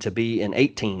saw him to be in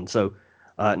 18. So,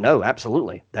 no,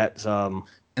 absolutely, that's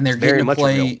and they're very getting to much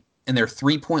play, and they're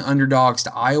 3-point underdogs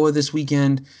to Iowa this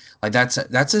weekend. Like, that's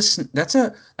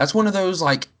one of those,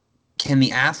 like, can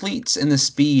the athletes and the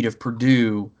speed of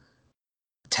Purdue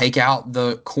take out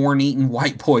the corn-eating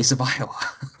white boys of Iowa?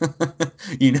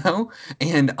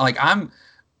 And like,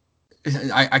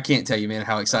 I can't tell you, man,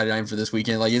 how excited I am for this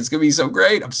weekend. Like, it's gonna be so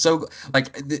great. I'm so,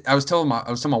 like, I was telling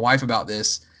my wife about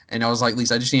this, and I was like,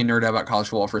 Lisa, I just need to nerd out about college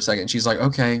football for a second. And she's like,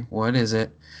 okay, what is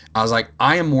it? I was like,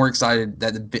 I am more excited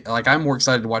I'm more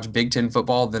excited to watch Big Ten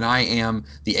football than I am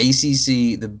the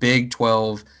ACC, the Big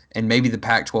 12, and maybe the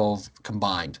Pac-12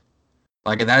 combined.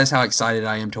 Like, that is how excited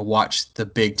I am to watch the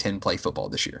Big Ten play football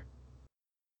this year.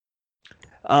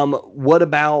 What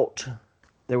about,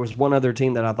 there was one other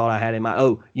team that I thought I had in mind.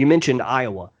 Oh, you mentioned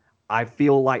Iowa. I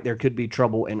feel like there could be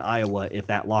trouble in Iowa if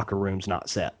that locker room's not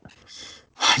set.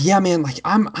 Yeah, man. Like,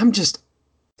 I'm just,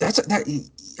 that's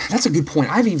a good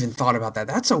point. I haven't even thought about that.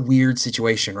 That's a weird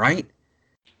situation, right?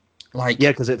 Like,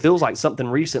 yeah, because it feels like something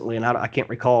recently, and I can't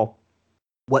recall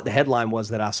what the headline was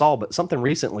that I saw, but something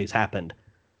recently has happened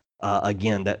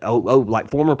again that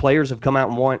like former players have come out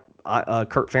and want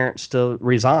Kirk Ferentz to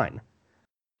resign.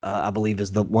 I believe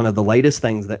is one of the latest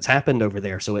things that's happened over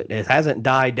there. So it hasn't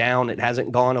died down. It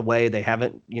hasn't gone away. They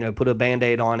haven't put a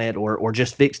Band-Aid on it or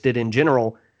just fixed it in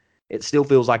general. It still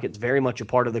feels like it's very much a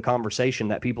part of the conversation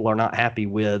that people are not happy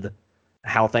with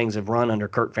how things have run under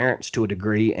Kirk Ferentz to a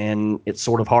degree, and it's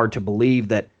sort of hard to believe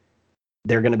that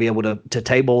they're going to be able to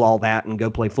table all that and go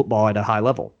play football at a high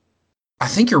level. I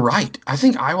think you're right. I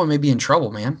think Iowa may be in trouble,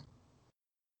 man.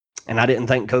 And I didn't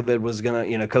think COVID was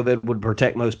going to, COVID would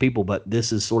protect most people, but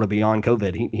this is sort of beyond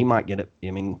COVID. He might get it.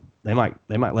 I mean, they might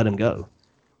let him go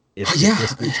if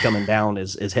this keeps coming down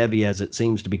as heavy as it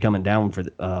seems to be coming down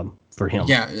for him.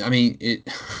 Yeah, I mean,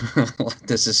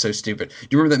 this is so stupid. Do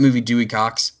you remember that movie Dewey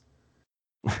Cox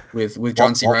with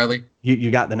John C. Reilly?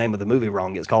 You got the name of the movie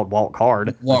wrong. It's called Walk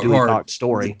Hard. Walk Dewey Hard. Cox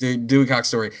story. The Dewey Cox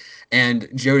story. And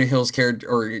Jonah Hill's character,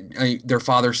 or their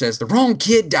father says, the wrong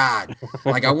kid died.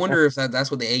 Like, I wonder if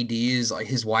that's what the AD is, like,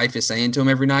 his wife is saying to him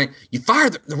every night. You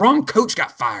fired the wrong coach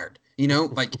got fired.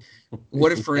 Like,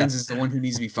 what if Ferenz is the one who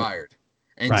needs to be fired?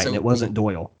 And right, and it wasn't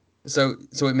Doyle. So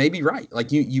it may be right.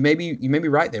 Like, you may be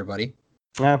right there, buddy.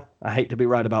 Yeah, I hate to be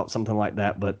right about something like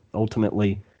that, but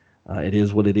ultimately, it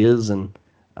is what it is. And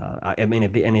I mean,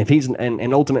 if he's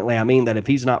ultimately, I mean that if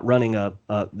he's not running the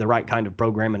right kind of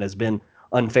program and has been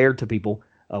unfair to people,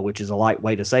 which is a light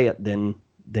way to say it, then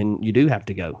you do have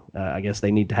to go. I guess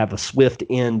they need to have a swift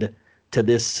end to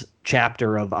this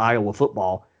chapter of Iowa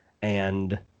football,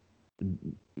 and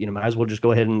might as well just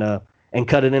go ahead and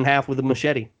cut it in half with a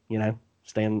machete.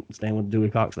 Stand with Dewey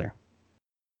Cox there.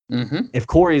 Mm-hmm. If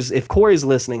Corey's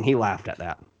listening, he laughed at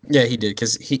that. Yeah, he did,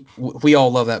 because we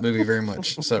all love that movie very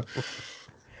much. So,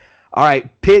 all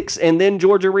right, picks and then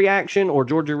Georgia reaction, or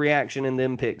Georgia reaction and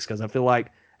then picks, because I feel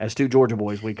like as two Georgia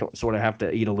boys, we sort of have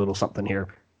to eat a little something here.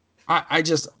 I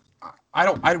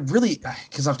really,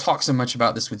 because I've talked so much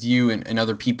about this with you and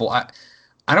other people, I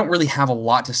don't really have a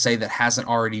lot to say that hasn't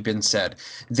already been said.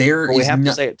 We have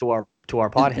to say it to our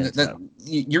podheads, though.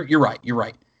 You're right. You're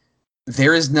right.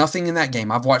 There is nothing in that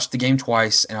game. I've watched the game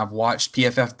twice, and I've watched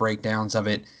PFF breakdowns of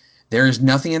it. There is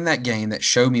nothing in that game that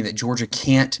showed me that Georgia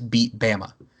can't beat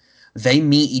Bama. They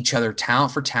meet each other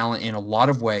talent for talent in a lot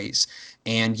of ways.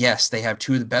 And yes, they have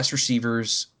two of the best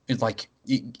receivers in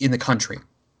the country.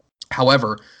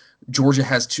 However, Georgia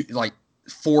has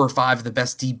 4 or 5 of the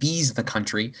best DBs in the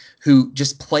country who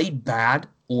just played bad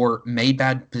or made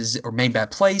bad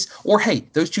plays, or hey,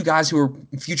 those 2 guys who are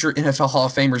future NFL Hall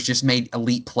of Famers just made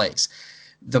elite plays.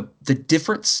 The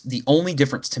only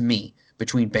difference to me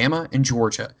between Bama and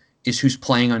Georgia is who's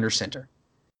playing under center.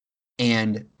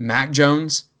 And Mac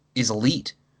Jones is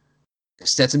elite.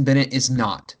 Stetson Bennett is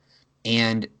not.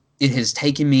 And it has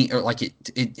taken me,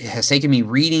 it has taken me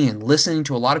reading and listening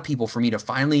to a lot of people for me to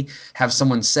finally have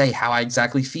someone say how I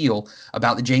exactly feel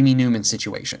about the Jamie Newman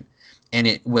situation. And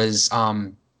it was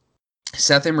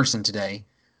Seth Emerson today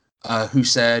who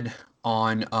said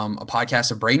on a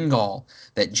podcast of Braden Gall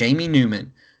that Jamie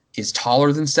Newman is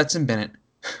taller than Stetson Bennett,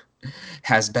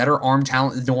 has better arm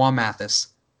talent than DeJuan Mathis,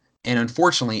 and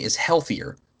unfortunately is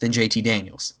healthier than JT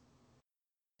Daniels.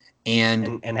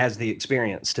 And has the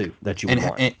experience too that you would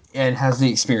want. And has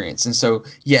the experience. And so,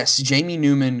 yes, Jamie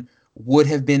Newman would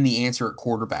have been the answer at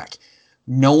quarterback.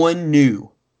 No one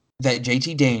knew that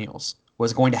JT Daniels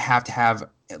was going to have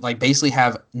basically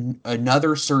have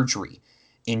another surgery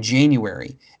in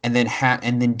January and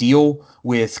then deal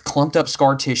with clumped up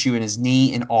scar tissue in his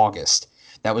knee in August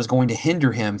that was going to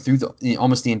hinder him through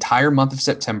almost the entire month of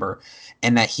September,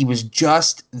 and that he was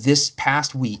just this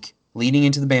past week leading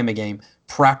into the Bama game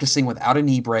practicing without a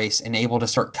knee brace and able to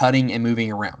start cutting and moving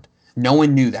around. No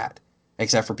one knew that,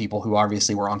 except for people who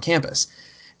obviously were on campus.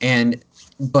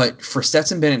 But for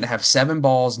Stetson Bennett to have 7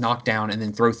 balls knocked down and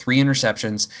then throw 3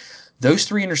 interceptions, those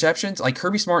 3 interceptions, like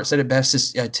Kirby Smart said it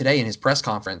best today in his press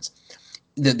conference,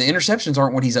 the interceptions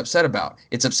aren't what he's upset about.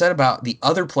 It's upset about the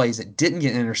other plays that didn't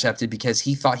get intercepted because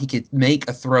he thought he could make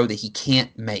a throw that he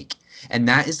can't make. And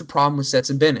that is the problem with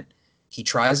Stetson Bennett. He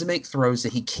tries to make throws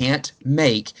that he can't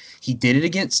make. He did it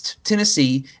against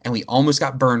Tennessee, and we almost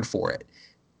got burned for it.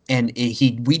 And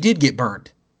we did get burned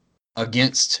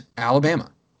against Alabama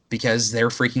because they're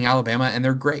freaking Alabama and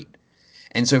they're great.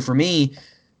 And so for me,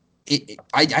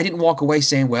 I didn't walk away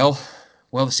saying, well,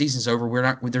 the season's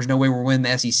over. There's no way we're winning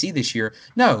the SEC this year.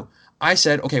 No, I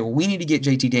said, okay, well, we need to get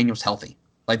JT Daniels healthy.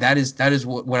 That is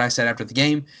what I said after the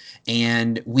game,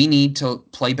 and we need to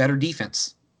play better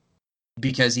defense.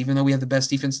 Because even though we have the best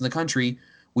defense in the country,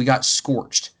 we got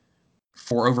scorched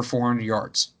for over 400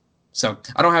 yards. So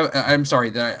I'm sorry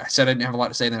that I said I didn't have a lot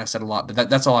to say, then I said a lot, but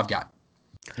that's all I've got.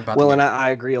 Well, and I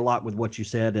agree a lot with what you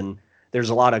said, and there's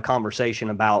a lot of conversation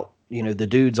about, the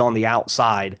dudes on the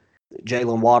outside,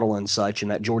 Jalen Waddle and such, and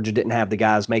that Georgia didn't have the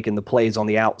guys making the plays on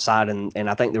the outside, and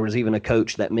I think there was even a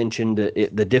coach that mentioned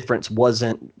the difference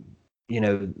wasn't,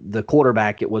 the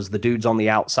quarterback, it was the dudes on the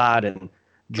outside, and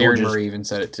Aaron Murray even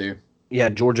said it too. Yeah,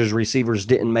 Georgia's receivers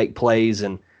didn't make plays,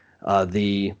 and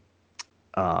the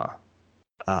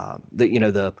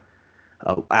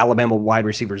Alabama wide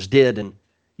receivers did. And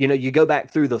you go back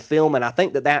through the film, and I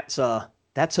think that's a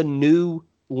new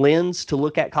lens to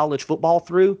look at college football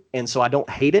through. And so I don't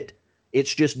hate it.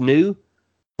 It's just new,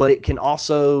 but it can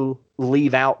also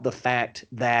leave out the fact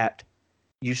that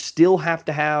you still have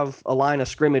to have a line of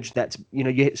scrimmage that's,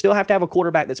 you still have to have a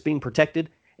quarterback that's being protected.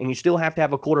 And you still have to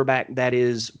have a quarterback that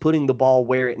is putting the ball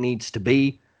where it needs to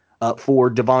be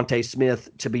for Devontae Smith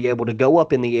to be able to go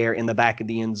up in the air in the back of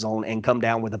the end zone and come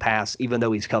down with a pass, even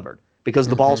though he's covered, because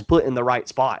the ball's put in the right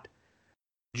spot.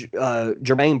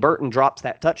 Jermaine Burton drops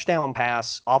that touchdown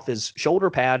pass off his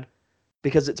shoulder pad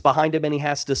because it's behind him and he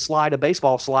has to slide a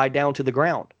baseball slide down to the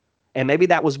ground. And maybe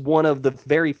that was one of the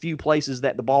very few places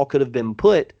that the ball could have been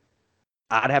put.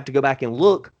 I'd have to go back and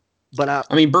look, but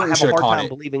Burton I have should a have hard caught time it.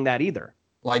 Believing that either.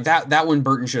 Like that one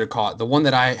Burton should have caught. The one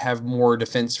that I have more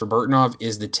defense for Burton of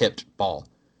is the tipped ball.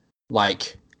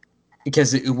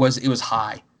 Because it was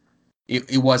high.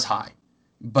 It was high.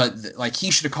 But he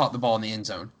should have caught the ball in the end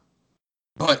zone.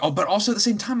 But also at the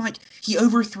same time, like, he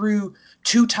overthrew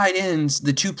two tight ends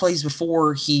the two plays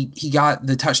before he got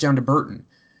the touchdown to Burton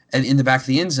and in the back of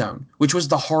the end zone, which was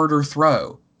the harder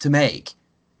throw to make.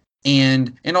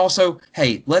 And also,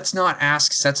 hey, let's not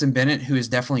ask Stetson Bennett, who is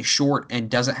definitely short and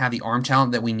doesn't have the arm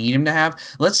talent that we need him to have.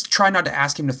 Let's try not to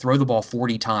ask him to throw the ball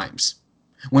 40 times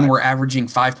when we're averaging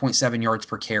 5.7 yards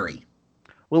per carry.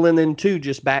 Well, and then too,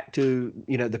 just back to,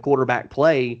 the quarterback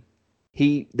play,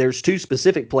 there's two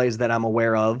specific plays that I'm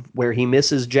aware of where he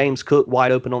misses James Cook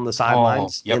wide open on the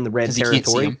sidelines in the red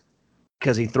territory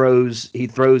because he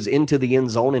throws into the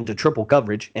end zone into triple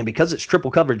coverage, and because it's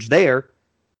triple coverage there,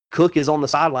 Cook is on the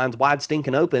sidelines wide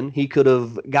stinking open. He could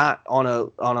have got on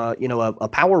a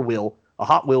power wheel, a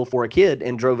hot wheel for a kid,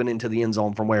 and drove it into the end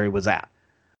zone from where he was at.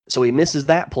 So he misses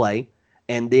that play,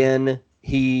 and then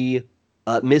he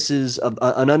misses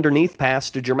an underneath pass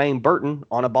to Jermaine Burton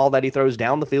on a ball that he throws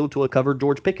down the field to a covered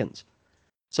George Pickens.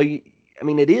 So,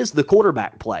 it is the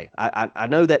quarterback play. I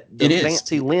know that the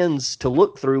fancy lens to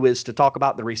look through is to talk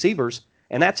about the receivers,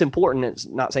 and that's important. It's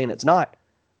not saying it's not,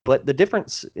 but the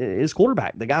difference is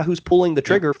quarterback. The guy who's pulling the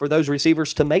trigger for those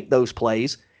receivers to make those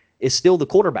plays is still the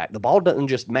quarterback. The ball doesn't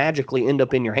just magically end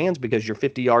up in your hands because you're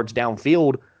 50 yards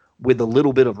downfield with a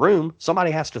little bit of room. Somebody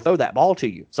has to throw that ball to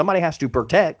you. Somebody has to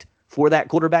protect for that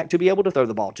quarterback to be able to throw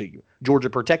the ball to you. Georgia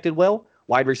protected well.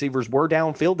 Wide receivers were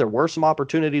downfield. There were some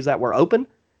opportunities that were open,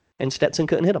 and Stetson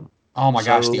couldn't hit them. Oh my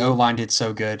gosh, the O-line did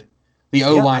so good. The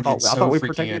O-line did so freaking good. I thought we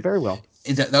protected it very well.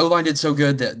 The O-line did so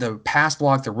good. The pass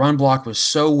block, the run block was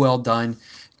so well done.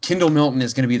 Kendall Milton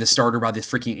is going to be the starter by the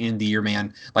freaking end of the year,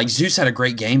 man. Like, Zeus had a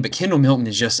great game, but Kendall Milton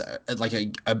is just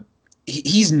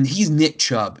he's Nick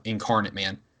Chubb incarnate,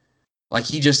 man. Like,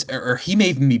 he may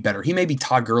even be better. He may be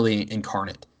Todd Gurley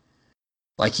incarnate.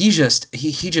 Like, he just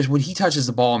when he touches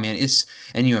the ball, man,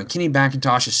 Kenny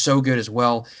McIntosh is so good as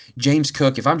well. James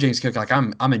Cook, if I'm James Cook, like,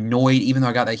 I'm annoyed, even though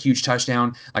I got that huge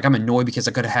touchdown. Like, I'm annoyed because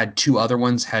I could have had two other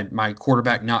ones had my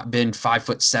quarterback not been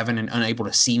 5'7" and unable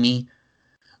to see me.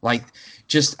 Like,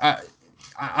 just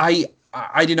I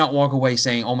did not walk away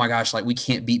saying, oh my gosh, like, we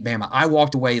can't beat Bama. I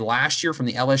walked away last year from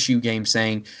the LSU game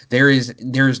saying there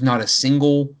is not a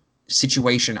single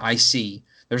situation I see.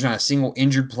 There's not a single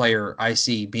injured player I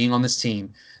see being on this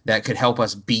team that could help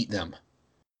us beat them.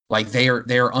 Like, they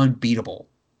are unbeatable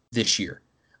this year.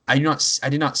 I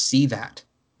did not see that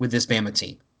with this Bama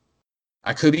team.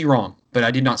 I could be wrong, but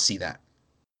I did not see that.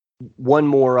 One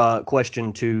more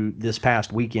question to this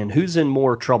past weekend. Who's in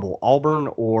more trouble, Auburn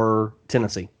or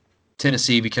Tennessee?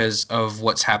 Tennessee, because of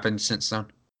what's happened since then.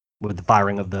 With the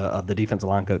firing of the defensive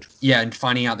line coach. Yeah, and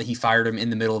finding out that he fired him in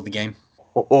the middle of the game.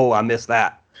 Oh, I missed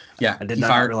that. Yeah, I did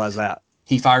not realize that.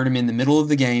 He fired him in the middle of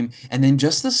the game, and then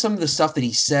just some of the stuff that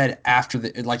he said after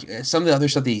some of the other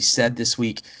stuff that he said this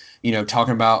week,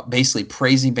 talking about basically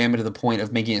praising Bama to the point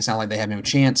of making it sound like they have no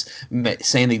chance,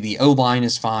 saying that the O-line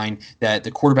is fine, that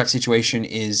the quarterback situation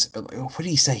is, what did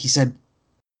he say? He said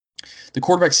the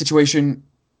quarterback situation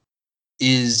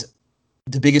is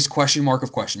the biggest question mark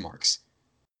of question marks.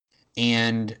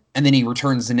 And then he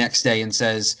returns the next day and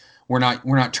says, we're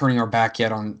not turning our back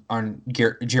yet on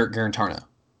Jarrett Guarantano.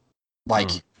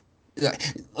 Like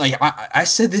I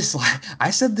said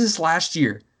this last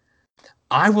year.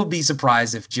 I will be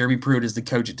surprised if Jeremy Pruitt is the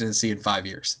coach at Tennessee in 5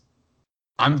 years.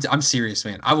 I'm serious,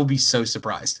 man. I will be so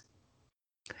surprised.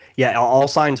 Yeah, all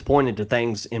signs pointed to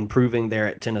things improving there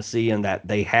at Tennessee, and that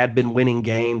they had been winning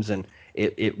games, and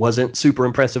it wasn't super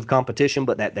impressive competition,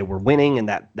 but that they were winning, and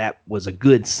that was a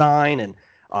good sign, and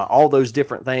all those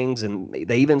different things. And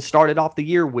they even started off the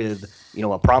year with,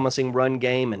 a promising run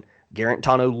game, and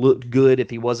Guarantano looked good if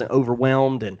he wasn't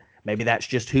overwhelmed, and maybe that's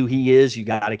just who he is. You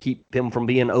got to keep him from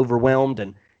being overwhelmed,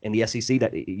 and in the SEC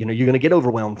that, you're going to get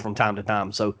overwhelmed from time to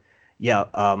time. So, yeah,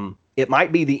 it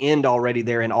might be the end already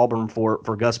there in Auburn for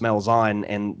Gus Malzahn,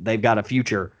 and they've got a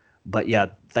future. But, yeah,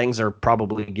 things are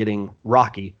probably getting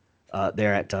rocky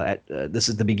there at this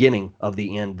is the beginning of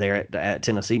the end there at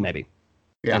Tennessee, maybe.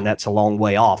 Yeah. And that's a long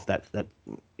way off. That's what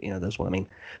I mean.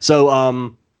 So,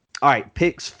 all right,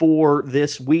 picks for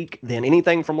this week. Then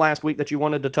anything from last week that you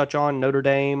wanted to touch on? Notre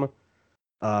Dame,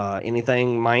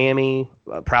 anything Miami?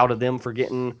 Proud of them for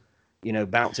getting,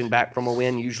 bouncing back from a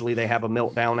win. Usually they have a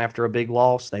meltdown after a big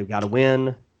loss. They've got to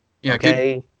win. Yeah,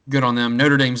 okay. Good on them.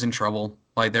 Notre Dame's in trouble.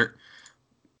 Like,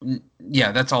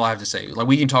 that's all I have to say. Like,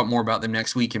 we can talk more about them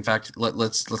next week. In fact,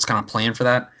 let's kind of plan for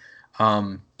that.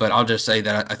 But I'll just say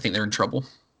that I think they're in trouble.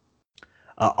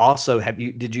 Also,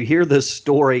 did you hear this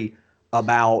story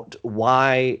about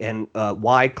why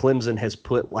Clemson has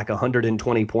put like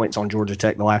 120 points on Georgia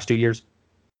Tech the last 2 years?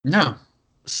 No.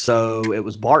 So it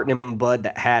was Barton and Bud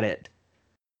that had it.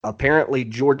 apparently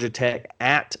Georgia Tech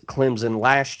at Clemson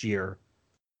last year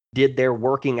did their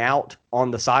working out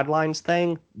on the sidelines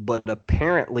thing, but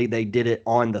apparently they did it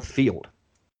on the field,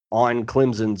 on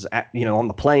Clemson's, on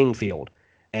the playing field.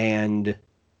 And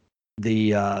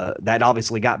that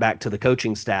obviously got back to the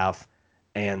coaching staff,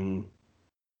 and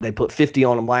they put 50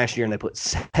 on them last year and they put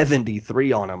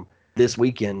 73 on them this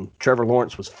weekend. Trevor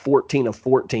Lawrence was 14 of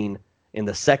 14 in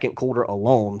the second quarter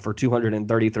alone for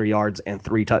 233 yards and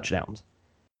 3 touchdowns.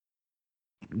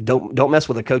 Don't mess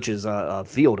with the coach's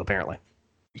field, apparently.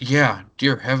 Yeah,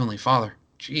 dear Heavenly Father.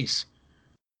 Jeez.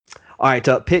 All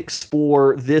right, picks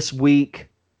for this week.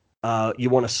 You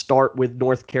want to start with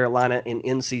North Carolina and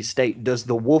NC State. Does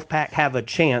the Wolfpack have a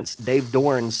chance? Dave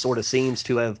Doran sort of seems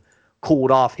to have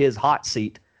cooled off his hot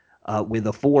seat with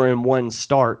a 4-1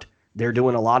 start. They're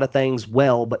doing a lot of things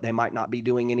well, but they might not be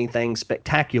doing anything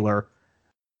spectacular.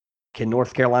 Can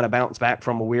North Carolina bounce back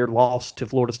from a weird loss to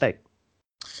Florida State?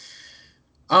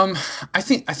 I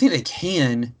think they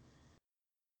can.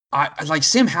 I like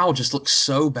Sam Howell just looked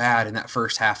so bad in that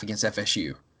first half against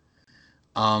FSU.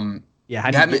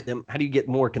 Yeah, how do you get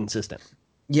more consistent?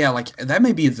 Yeah, like that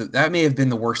may have been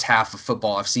the worst half of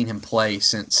football I've seen him play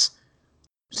since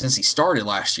he started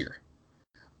last year.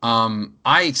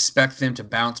 I expect them to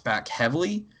bounce back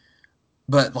heavily,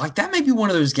 but like that may be one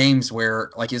of those games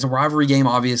where like it's a rivalry game,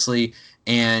 obviously,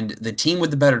 and the team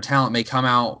with the better talent may come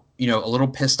out, a little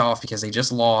pissed off because they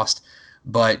just lost,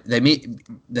 but they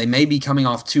may be coming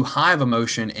off too high of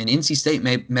emotion, and NC State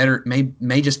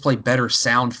may just play better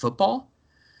sound football.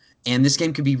 And this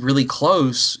game could be really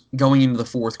close going into the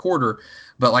fourth quarter.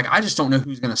 But, like, I just don't know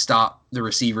who's going to stop the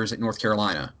receivers at North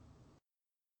Carolina.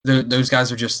 Those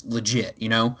guys are just legit,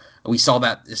 We saw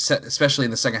that, especially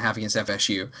in the second half against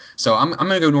FSU. So I'm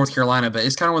going to go North Carolina, but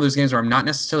it's kind of one of those games where I'm not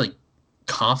necessarily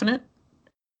confident.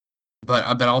 But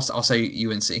I'll say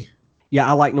UNC. Yeah,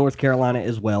 I like North Carolina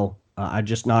as well. I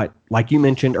just not, like you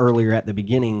mentioned earlier at the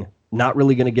beginning, not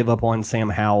really going to give up on Sam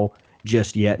Howell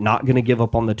just yet. Not going to give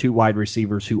up on the 2 wide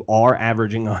receivers who are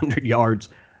averaging 100 yards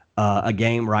a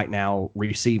game right now,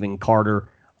 receiving Carter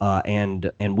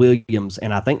and Williams.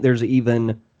 And I think there's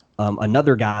even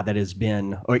another guy that has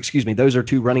been, those are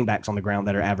 2 running backs on the ground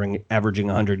that are averaging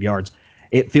 100 yards.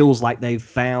 It feels like they've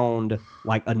found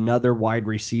like another wide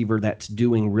receiver that's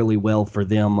doing really well for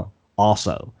them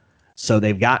also. So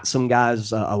they've got some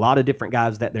guys, a lot of different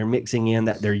guys that they're mixing in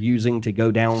that they're using to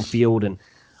go downfield. And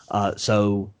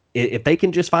so if they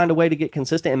can just find a way to get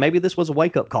consistent, and maybe this was a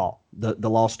wake-up call, the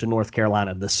loss to North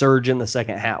Carolina, the surge in the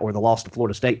second half, or the loss to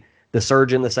Florida State, the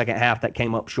surge in the second half that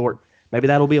came up short, maybe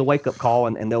that'll be a wake-up call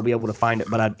and they'll be able to find it.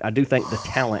 But I do think the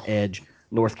talent edge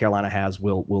North Carolina has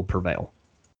will prevail.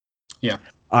 Yeah.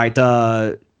 All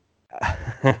right.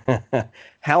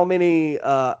 How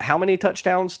many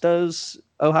touchdowns does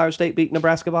Ohio State beat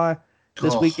Nebraska by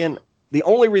this weekend? The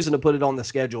only reason to put it on the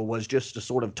schedule was just to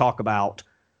sort of talk about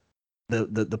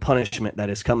the punishment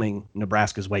that is coming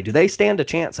Nebraska's way. Do they stand a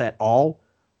chance at all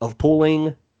of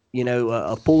pulling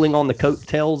on the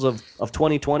coattails of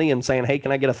 2020 and saying, "Hey,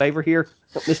 can I get a favor here,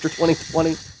 Mr.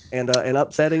 2020," and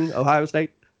upsetting Ohio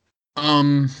State?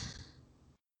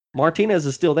 Martinez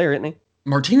is still there, isn't he?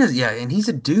 Martinez, yeah, and he's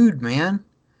a dude, man.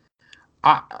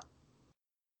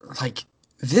 Like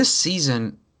this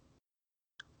season,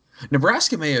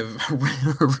 Nebraska may have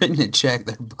written a check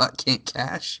their butt can't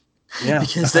cash. Yeah,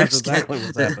 because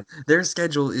their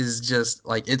schedule is just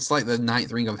like it's like the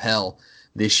 9th ring of hell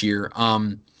this year.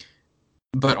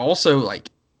 But also like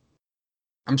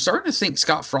I'm starting to think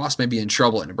Scott Frost may be in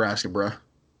trouble at Nebraska, bro.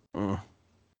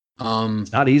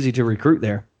 It's not easy to recruit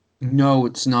there. No,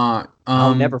 it's not.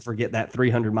 I'll never forget that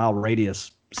 300-mile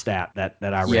radius stat that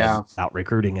I read about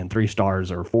recruiting in 3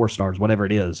 stars or 4 stars, whatever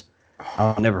it is.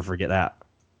 I'll never forget that.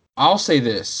 I'll say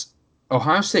this: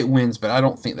 Ohio State wins, but I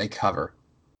don't think they cover.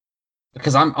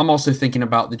 Because I'm also thinking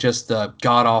about the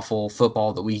god-awful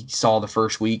football that we saw the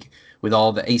first week with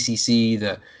all the ACC,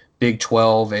 the Big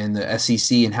 12, and the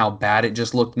SEC, and how bad it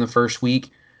just looked in the first week.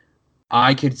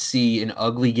 I could see an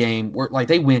ugly game where like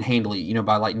they win handily,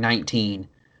 by like 19,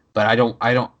 but I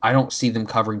don't see them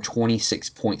covering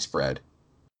 26-point spread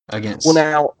against. Well,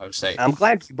 now Ohio State. I'm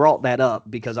glad you brought that up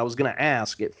because I was going to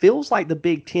ask. It feels like the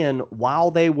Big Ten,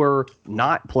 while they were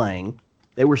not playing,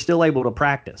 they were still able to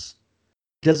practice.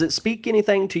 Does it speak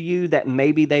anything to you that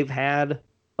maybe they've had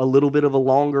a little bit of a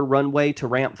longer runway to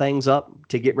ramp things up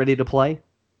to get ready to play?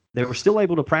 They were still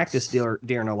able to practice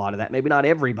during a lot of that. Maybe not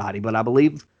everybody, but I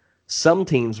believe some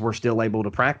teams were still able to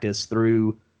practice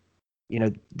through,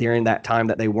 during that time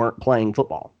that they weren't playing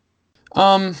football.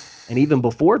 And even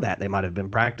before that, they might have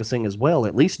been practicing as well,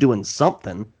 at least doing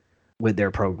something with their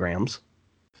programs.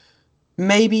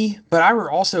 maybe, but I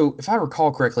were also, if I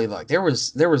recall correctly, like there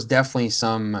was definitely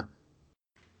some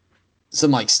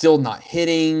like still not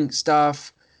hitting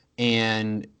stuff,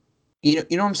 and you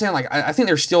know what I'm saying. Like I think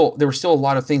there were still a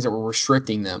lot of things that were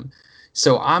restricting them.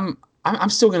 So I'm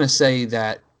still gonna say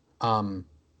um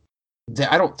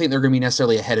that I don't think they're gonna be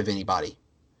necessarily ahead of anybody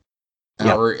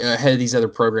Yeah. or ahead of these other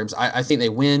programs. I think they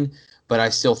win, but I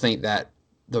still think that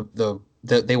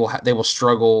they will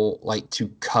struggle like to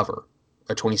cover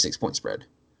a 26-point spread.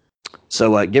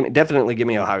 So definitely give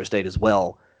me Ohio State as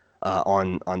well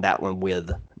on that one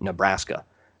with Nebraska.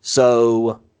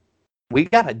 So we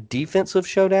got a defensive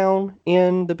showdown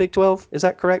in the Big 12. Is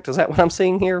that correct? Is that what I'm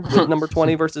seeing here with number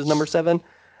 20 versus number 7?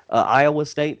 Iowa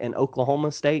State and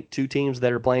Oklahoma State, two teams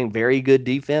that are playing very good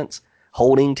defense,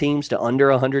 holding teams to under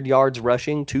 100 yards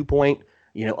rushing, 2 point,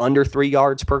 under 3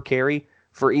 yards per carry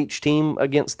for each team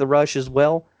against the rush as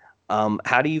well.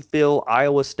 How do you feel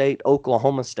Iowa State,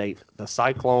 Oklahoma State, the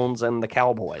Cyclones, and the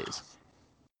Cowboys?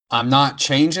 I'm not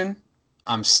changing.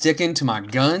 I'm sticking to my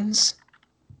guns.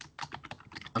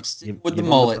 I'm sticking with the Give them the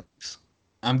mullet. pokes.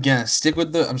 I'm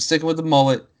sticking with the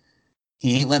mullet.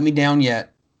 He ain't let me down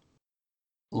yet.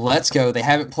 Let's go. They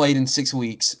haven't played in 6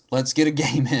 weeks. Let's get a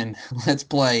game in. Let's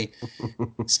play.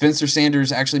 Spencer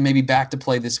Sanders actually may be back to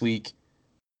play this week.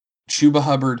 Chuba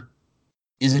Hubbard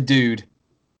is a dude.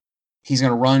 He's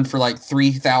going to run for like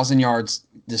 3,000 yards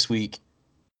this week.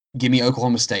 Give me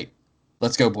Oklahoma State.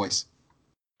 Let's go, boys.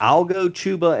 I'll go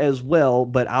Chuba as well,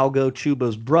 but I'll go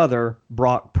Chuba's brother,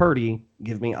 Brock Purdy.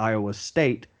 Give me Iowa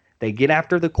State. They get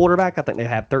after the quarterback. I think they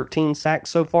have 13 sacks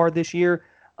so far this year.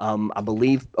 I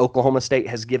believe Oklahoma State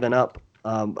has given up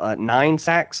 9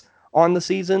 sacks on the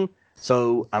season.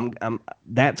 So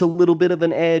that's a little bit of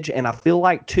an edge. And I feel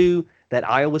like, too, that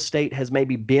Iowa State has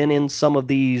maybe been in some of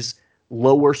these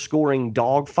lower scoring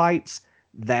dog fights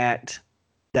that's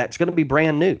going to be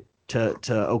brand new to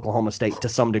Oklahoma State to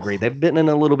some degree. They've been in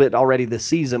a little bit already this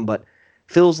season, but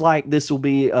feels like this will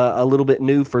be a little bit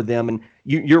new for them. And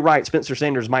you're right, Spencer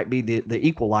Sanders might be the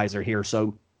equalizer here,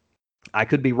 so I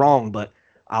could be wrong, but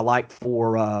I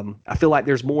feel like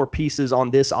there's more pieces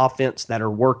on this offense that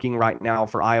are working right now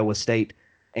for Iowa State,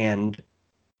 and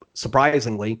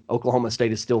surprisingly, Oklahoma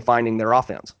State is still finding their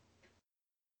offense.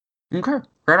 Okay,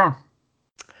 right on.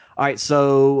 All right,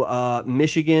 so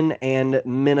Michigan and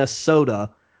Minnesota.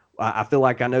 I feel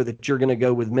like I know that you're going to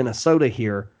go with Minnesota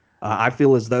here. I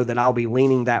feel as though that I'll be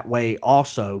leaning that way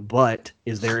also. But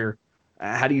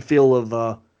how do you feel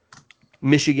of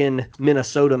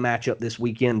Michigan-Minnesota matchup this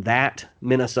weekend? That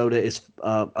Minnesota is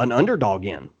an underdog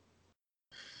in.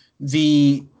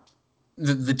 The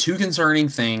two concerning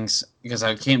things, because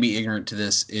I can't be ignorant to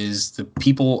this, is the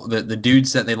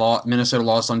dudes that Minnesota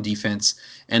lost on defense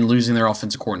and losing their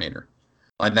offensive coordinator.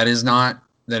 Like that is not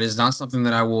something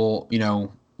that I will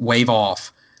wave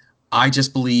off. I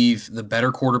just believe the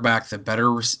better quarterback,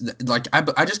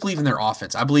 I just believe in their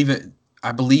offense. I believe in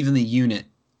the unit.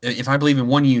 If I believe in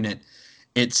one unit,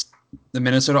 it's the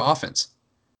Minnesota offense,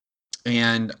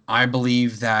 and I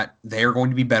believe that they are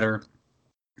going to be better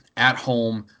at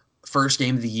home. First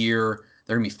game of the year,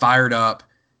 they're gonna be fired up,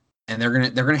 and they're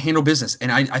gonna handle business.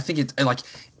 And I think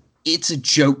it's a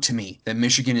joke to me that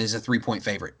Michigan is a 3-point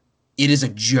favorite. It is a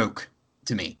joke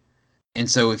to me. And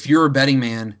so if you're a betting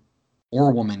man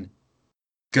or woman,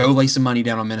 go lay some money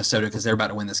down on Minnesota because they're about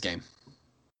to win this game.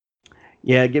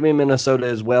 Yeah, give me Minnesota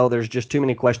as well. There's just too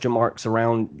many question marks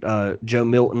around Joe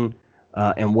Milton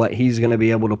and what he's going to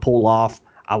be able to pull off.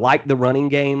 I like the running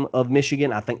game of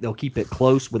Michigan. I think they'll keep it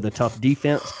close with a tough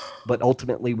defense. But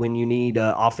ultimately, when you need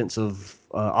offensive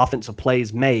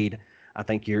plays made, I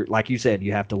think like you said,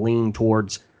 you have to lean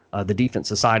towards the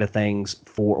defensive side of things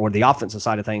or the offensive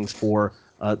side of things for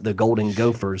the Golden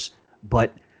Gophers.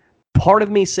 But part of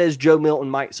me says Joe Milton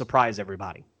might surprise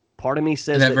everybody. Part of me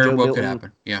says that very Joe well Milton, could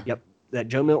happen. Yeah. Yep, that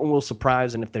Joe Milton will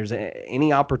surprise, and if there's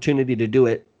any opportunity to do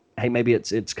it, hey, maybe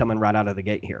it's coming right out of the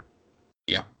gate here.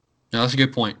 Yeah. No, that's a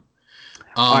good point.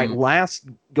 All right,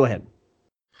 go ahead.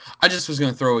 I just was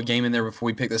going to throw a game in there before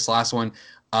we pick this last one.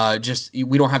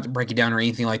 We don't have to break it down or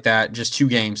anything like that. Just 2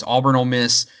 games: Auburn, Ole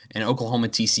Miss, and Oklahoma,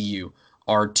 TCU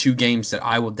are 2 games that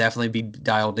I will definitely be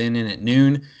dialed in at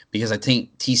noon because I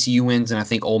think TCU wins and I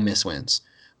think Ole Miss wins.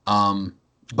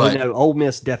 But no, Ole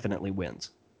Miss definitely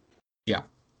wins. Yeah,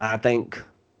 I think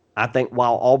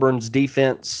while Auburn's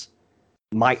defense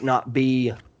might not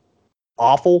be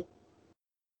awful,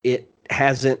 it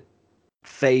hasn't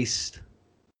faced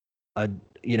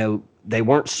they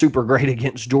weren't super great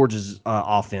against Georgia's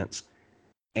offense.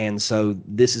 And so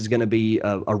this is going to be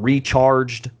a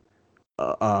recharged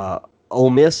Ole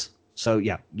Miss. So,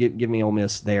 yeah, give me Ole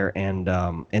Miss there. And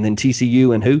then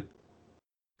TCU and who?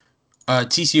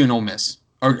 TCU and Ole Miss,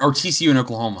 or TCU and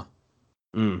Oklahoma.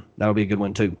 That would be a good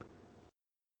one too.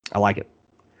 I like it.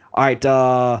 All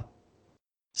right,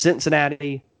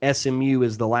 Cincinnati, SMU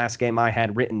is the last game I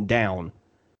had written down.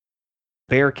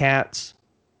 Bearcats,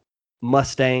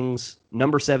 Mustangs,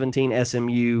 number 17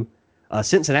 SMU.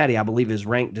 Cincinnati, I believe, is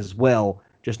ranked as well.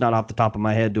 Just not off the top of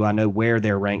my head do I know where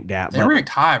they're ranked at. They're ranked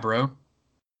high, bro.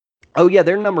 Oh, yeah,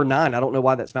 they're number 9. I don't know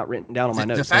why that's not written down on my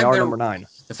notes. They are number 9.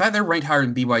 The fact they're ranked higher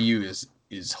than BYU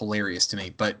is hilarious to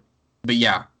me. But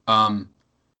yeah,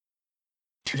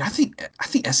 dude, I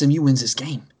think SMU wins this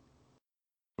game.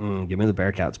 Give me the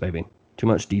Bearcats, baby. Too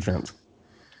much defense.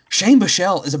 Shane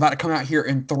Buechele is about to come out here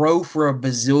and throw for a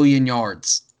bazillion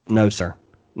yards. No, sir.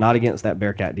 Not against that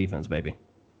Bearcat defense, baby.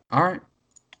 All right.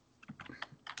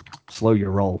 Slow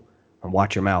your roll and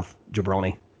watch your mouth,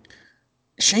 jabroni.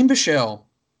 Shane Buechele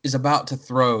is about to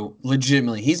throw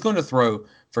legitimately. He's going to throw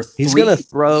for three. He's going to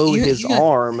throw his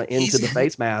arm into the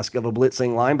face mask of a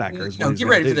blitzing linebacker. No, get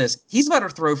ready for this. He's about to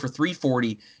throw for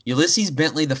 340. Ulysses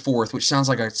Bentley the fourth, which sounds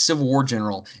like a Civil War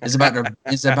general, is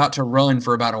about to run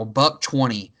for about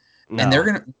 $120. No. And they're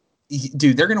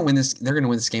gonna win this. They're gonna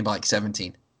win this game by like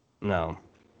 17. No,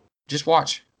 just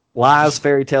watch. Lies,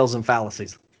 fairy tales, and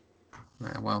fallacies.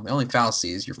 Well, the only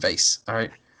fallacy is your face. All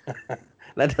right.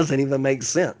 That doesn't even make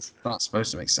sense. It's not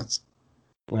supposed to make sense.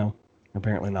 Well,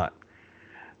 apparently not.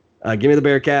 Give me the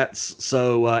Bearcats.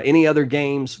 So any other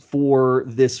games for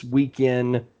this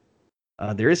weekend?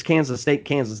 There is Kansas State,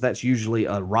 Kansas. That's usually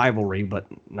a rivalry, but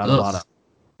not a lot of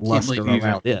luster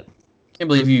around it. Can't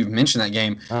believe you mentioned that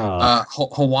game.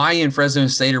 Hawaii and Fresno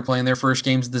State are playing their first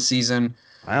games of the season.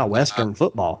 Wow, Western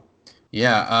football.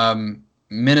 Yeah.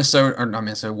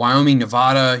 Wyoming,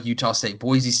 Nevada, Utah State,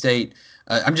 Boise State.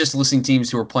 I'm just listing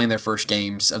teams who are playing their first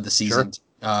games of the season.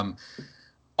 Sure.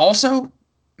 Also,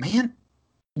 man,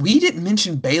 we didn't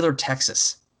mention Baylor,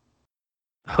 Texas.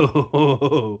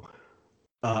 Baylor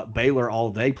all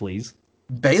day, please.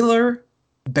 Baylor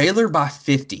by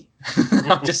 50.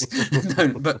 I'm just, no,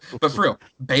 but for real,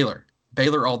 Baylor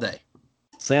Baylor all day.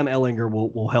 Sam Ellinger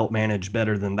will help manage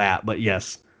better than that, but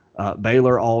yes,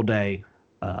 Baylor all day.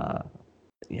 I'm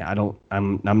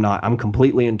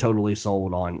completely and totally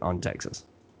sold on Texas.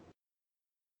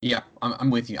 Yeah,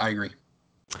 I'm with you. I agree.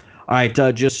 All right,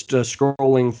 just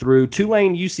scrolling through.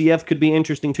 Tulane UCF could be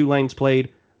interesting. Tulane's played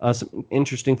some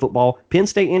interesting football. Penn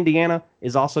State Indiana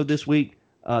is also this week.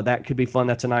 That could be fun.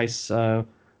 That's a nice.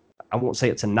 I won't say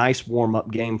it's a nice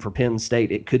warm-up game for Penn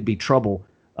State. It could be trouble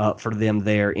for them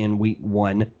there in week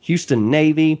 1. Houston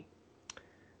Navy.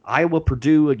 Iowa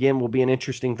Purdue, again, will be an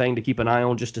interesting thing to keep an eye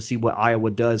on just to see what Iowa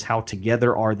does. How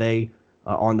together are they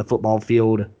on the football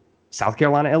field? South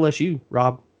Carolina LSU,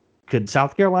 Rob. Could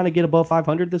South Carolina get above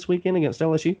 500 this weekend against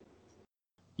LSU?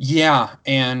 Yeah,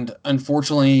 and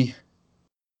unfortunately,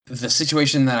 the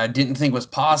situation that I didn't think was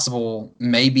possible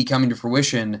may be coming to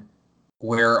fruition,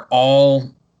 where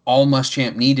all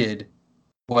Muschamp needed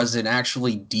was an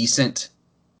actually decent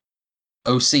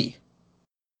OC.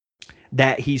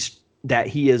 That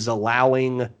he is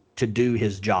allowing to do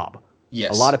his job.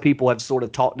 Yes. A lot of people have sort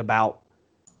of talked about,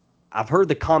 I've heard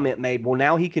the comment made, well,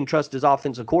 now he can trust his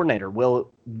offensive coordinator. Well,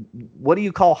 what do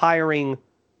you call hiring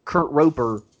Kurt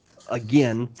Roper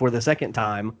again for the second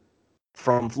time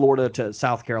from Florida to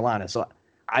South Carolina? So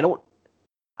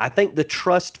I think the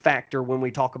trust factor when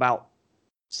we talk about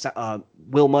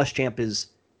Will Muschamp is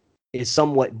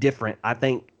somewhat different. I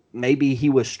think maybe he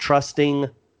was trusting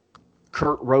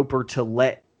Kurt Roper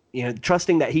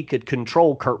trusting that he could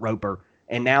control Kurt Roper,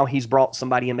 and now he's brought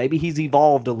somebody in. Maybe he's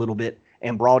evolved a little bit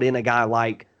and brought in a guy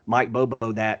like Mike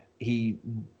Bobo that he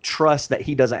trusts that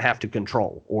he doesn't have to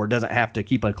control or doesn't have to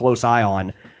keep a close eye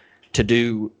on to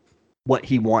do what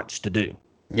he wants to do.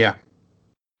 Yeah.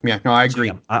 Yeah, no, I agree.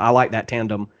 So, yeah, I like that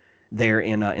tandem there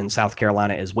in South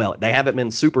Carolina as well. They haven't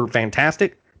been super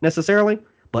fantastic necessarily,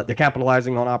 but they're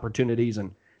capitalizing on opportunities,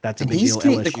 and that's a big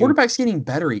deal. The quarterback's getting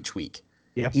better each week.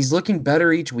 Yeah. He's looking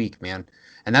better each week, man.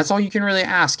 And that's all you can really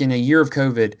ask in a year of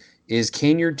COVID is,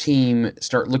 can your team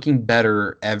start looking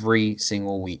better every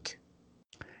single week?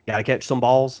 Got to catch some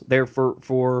balls there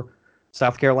for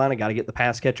South Carolina. Got to get the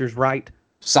pass catchers right.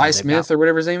 Cy Smith or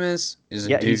whatever his name is a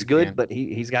dude, he's good, man. But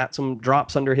he's got some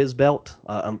drops under his belt.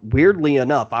 Weirdly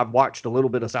enough, I've watched a little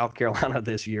bit of South Carolina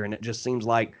this year, and it just seems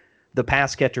like the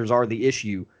pass catchers are the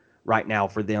issue right now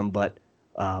for them. But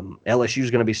LSU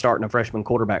is going to be starting a freshman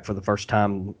quarterback for the first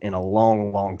time in a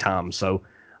long, long time. So,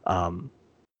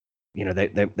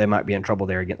 they might be in trouble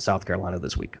there against South Carolina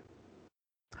this week.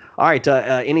 All right.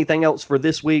 Anything else for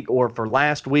this week or for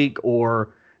last week,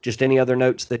 or just any other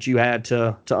notes that you had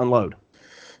to unload?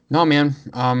 No, man.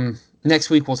 Next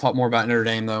week we'll talk more about Notre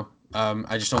Dame, though.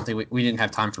 I just don't think we didn't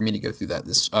have time for me to go through that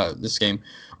this game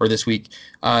or this week.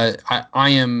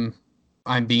 I'm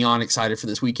beyond excited for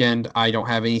this weekend. I don't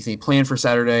have anything planned for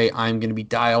Saturday. I'm going to be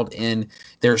dialed in.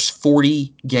 There's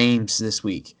 40 games this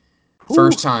week. Ooh.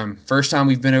 First time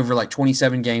we've been over like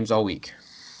 27 games all week.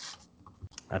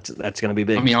 That's going to be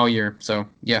big. I mean, all year. So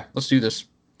yeah, let's do this.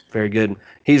 Very good.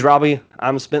 He's Robby.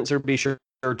 I'm Spencer. Be sure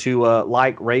to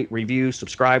like, rate, review,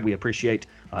 subscribe. We appreciate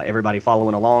everybody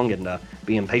following along and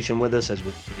being patient with us as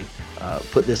we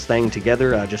put this thing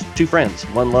together. Just two friends,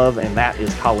 one love, and that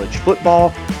is college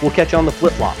football. We'll catch you on the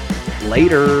flip-flop.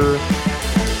 Later.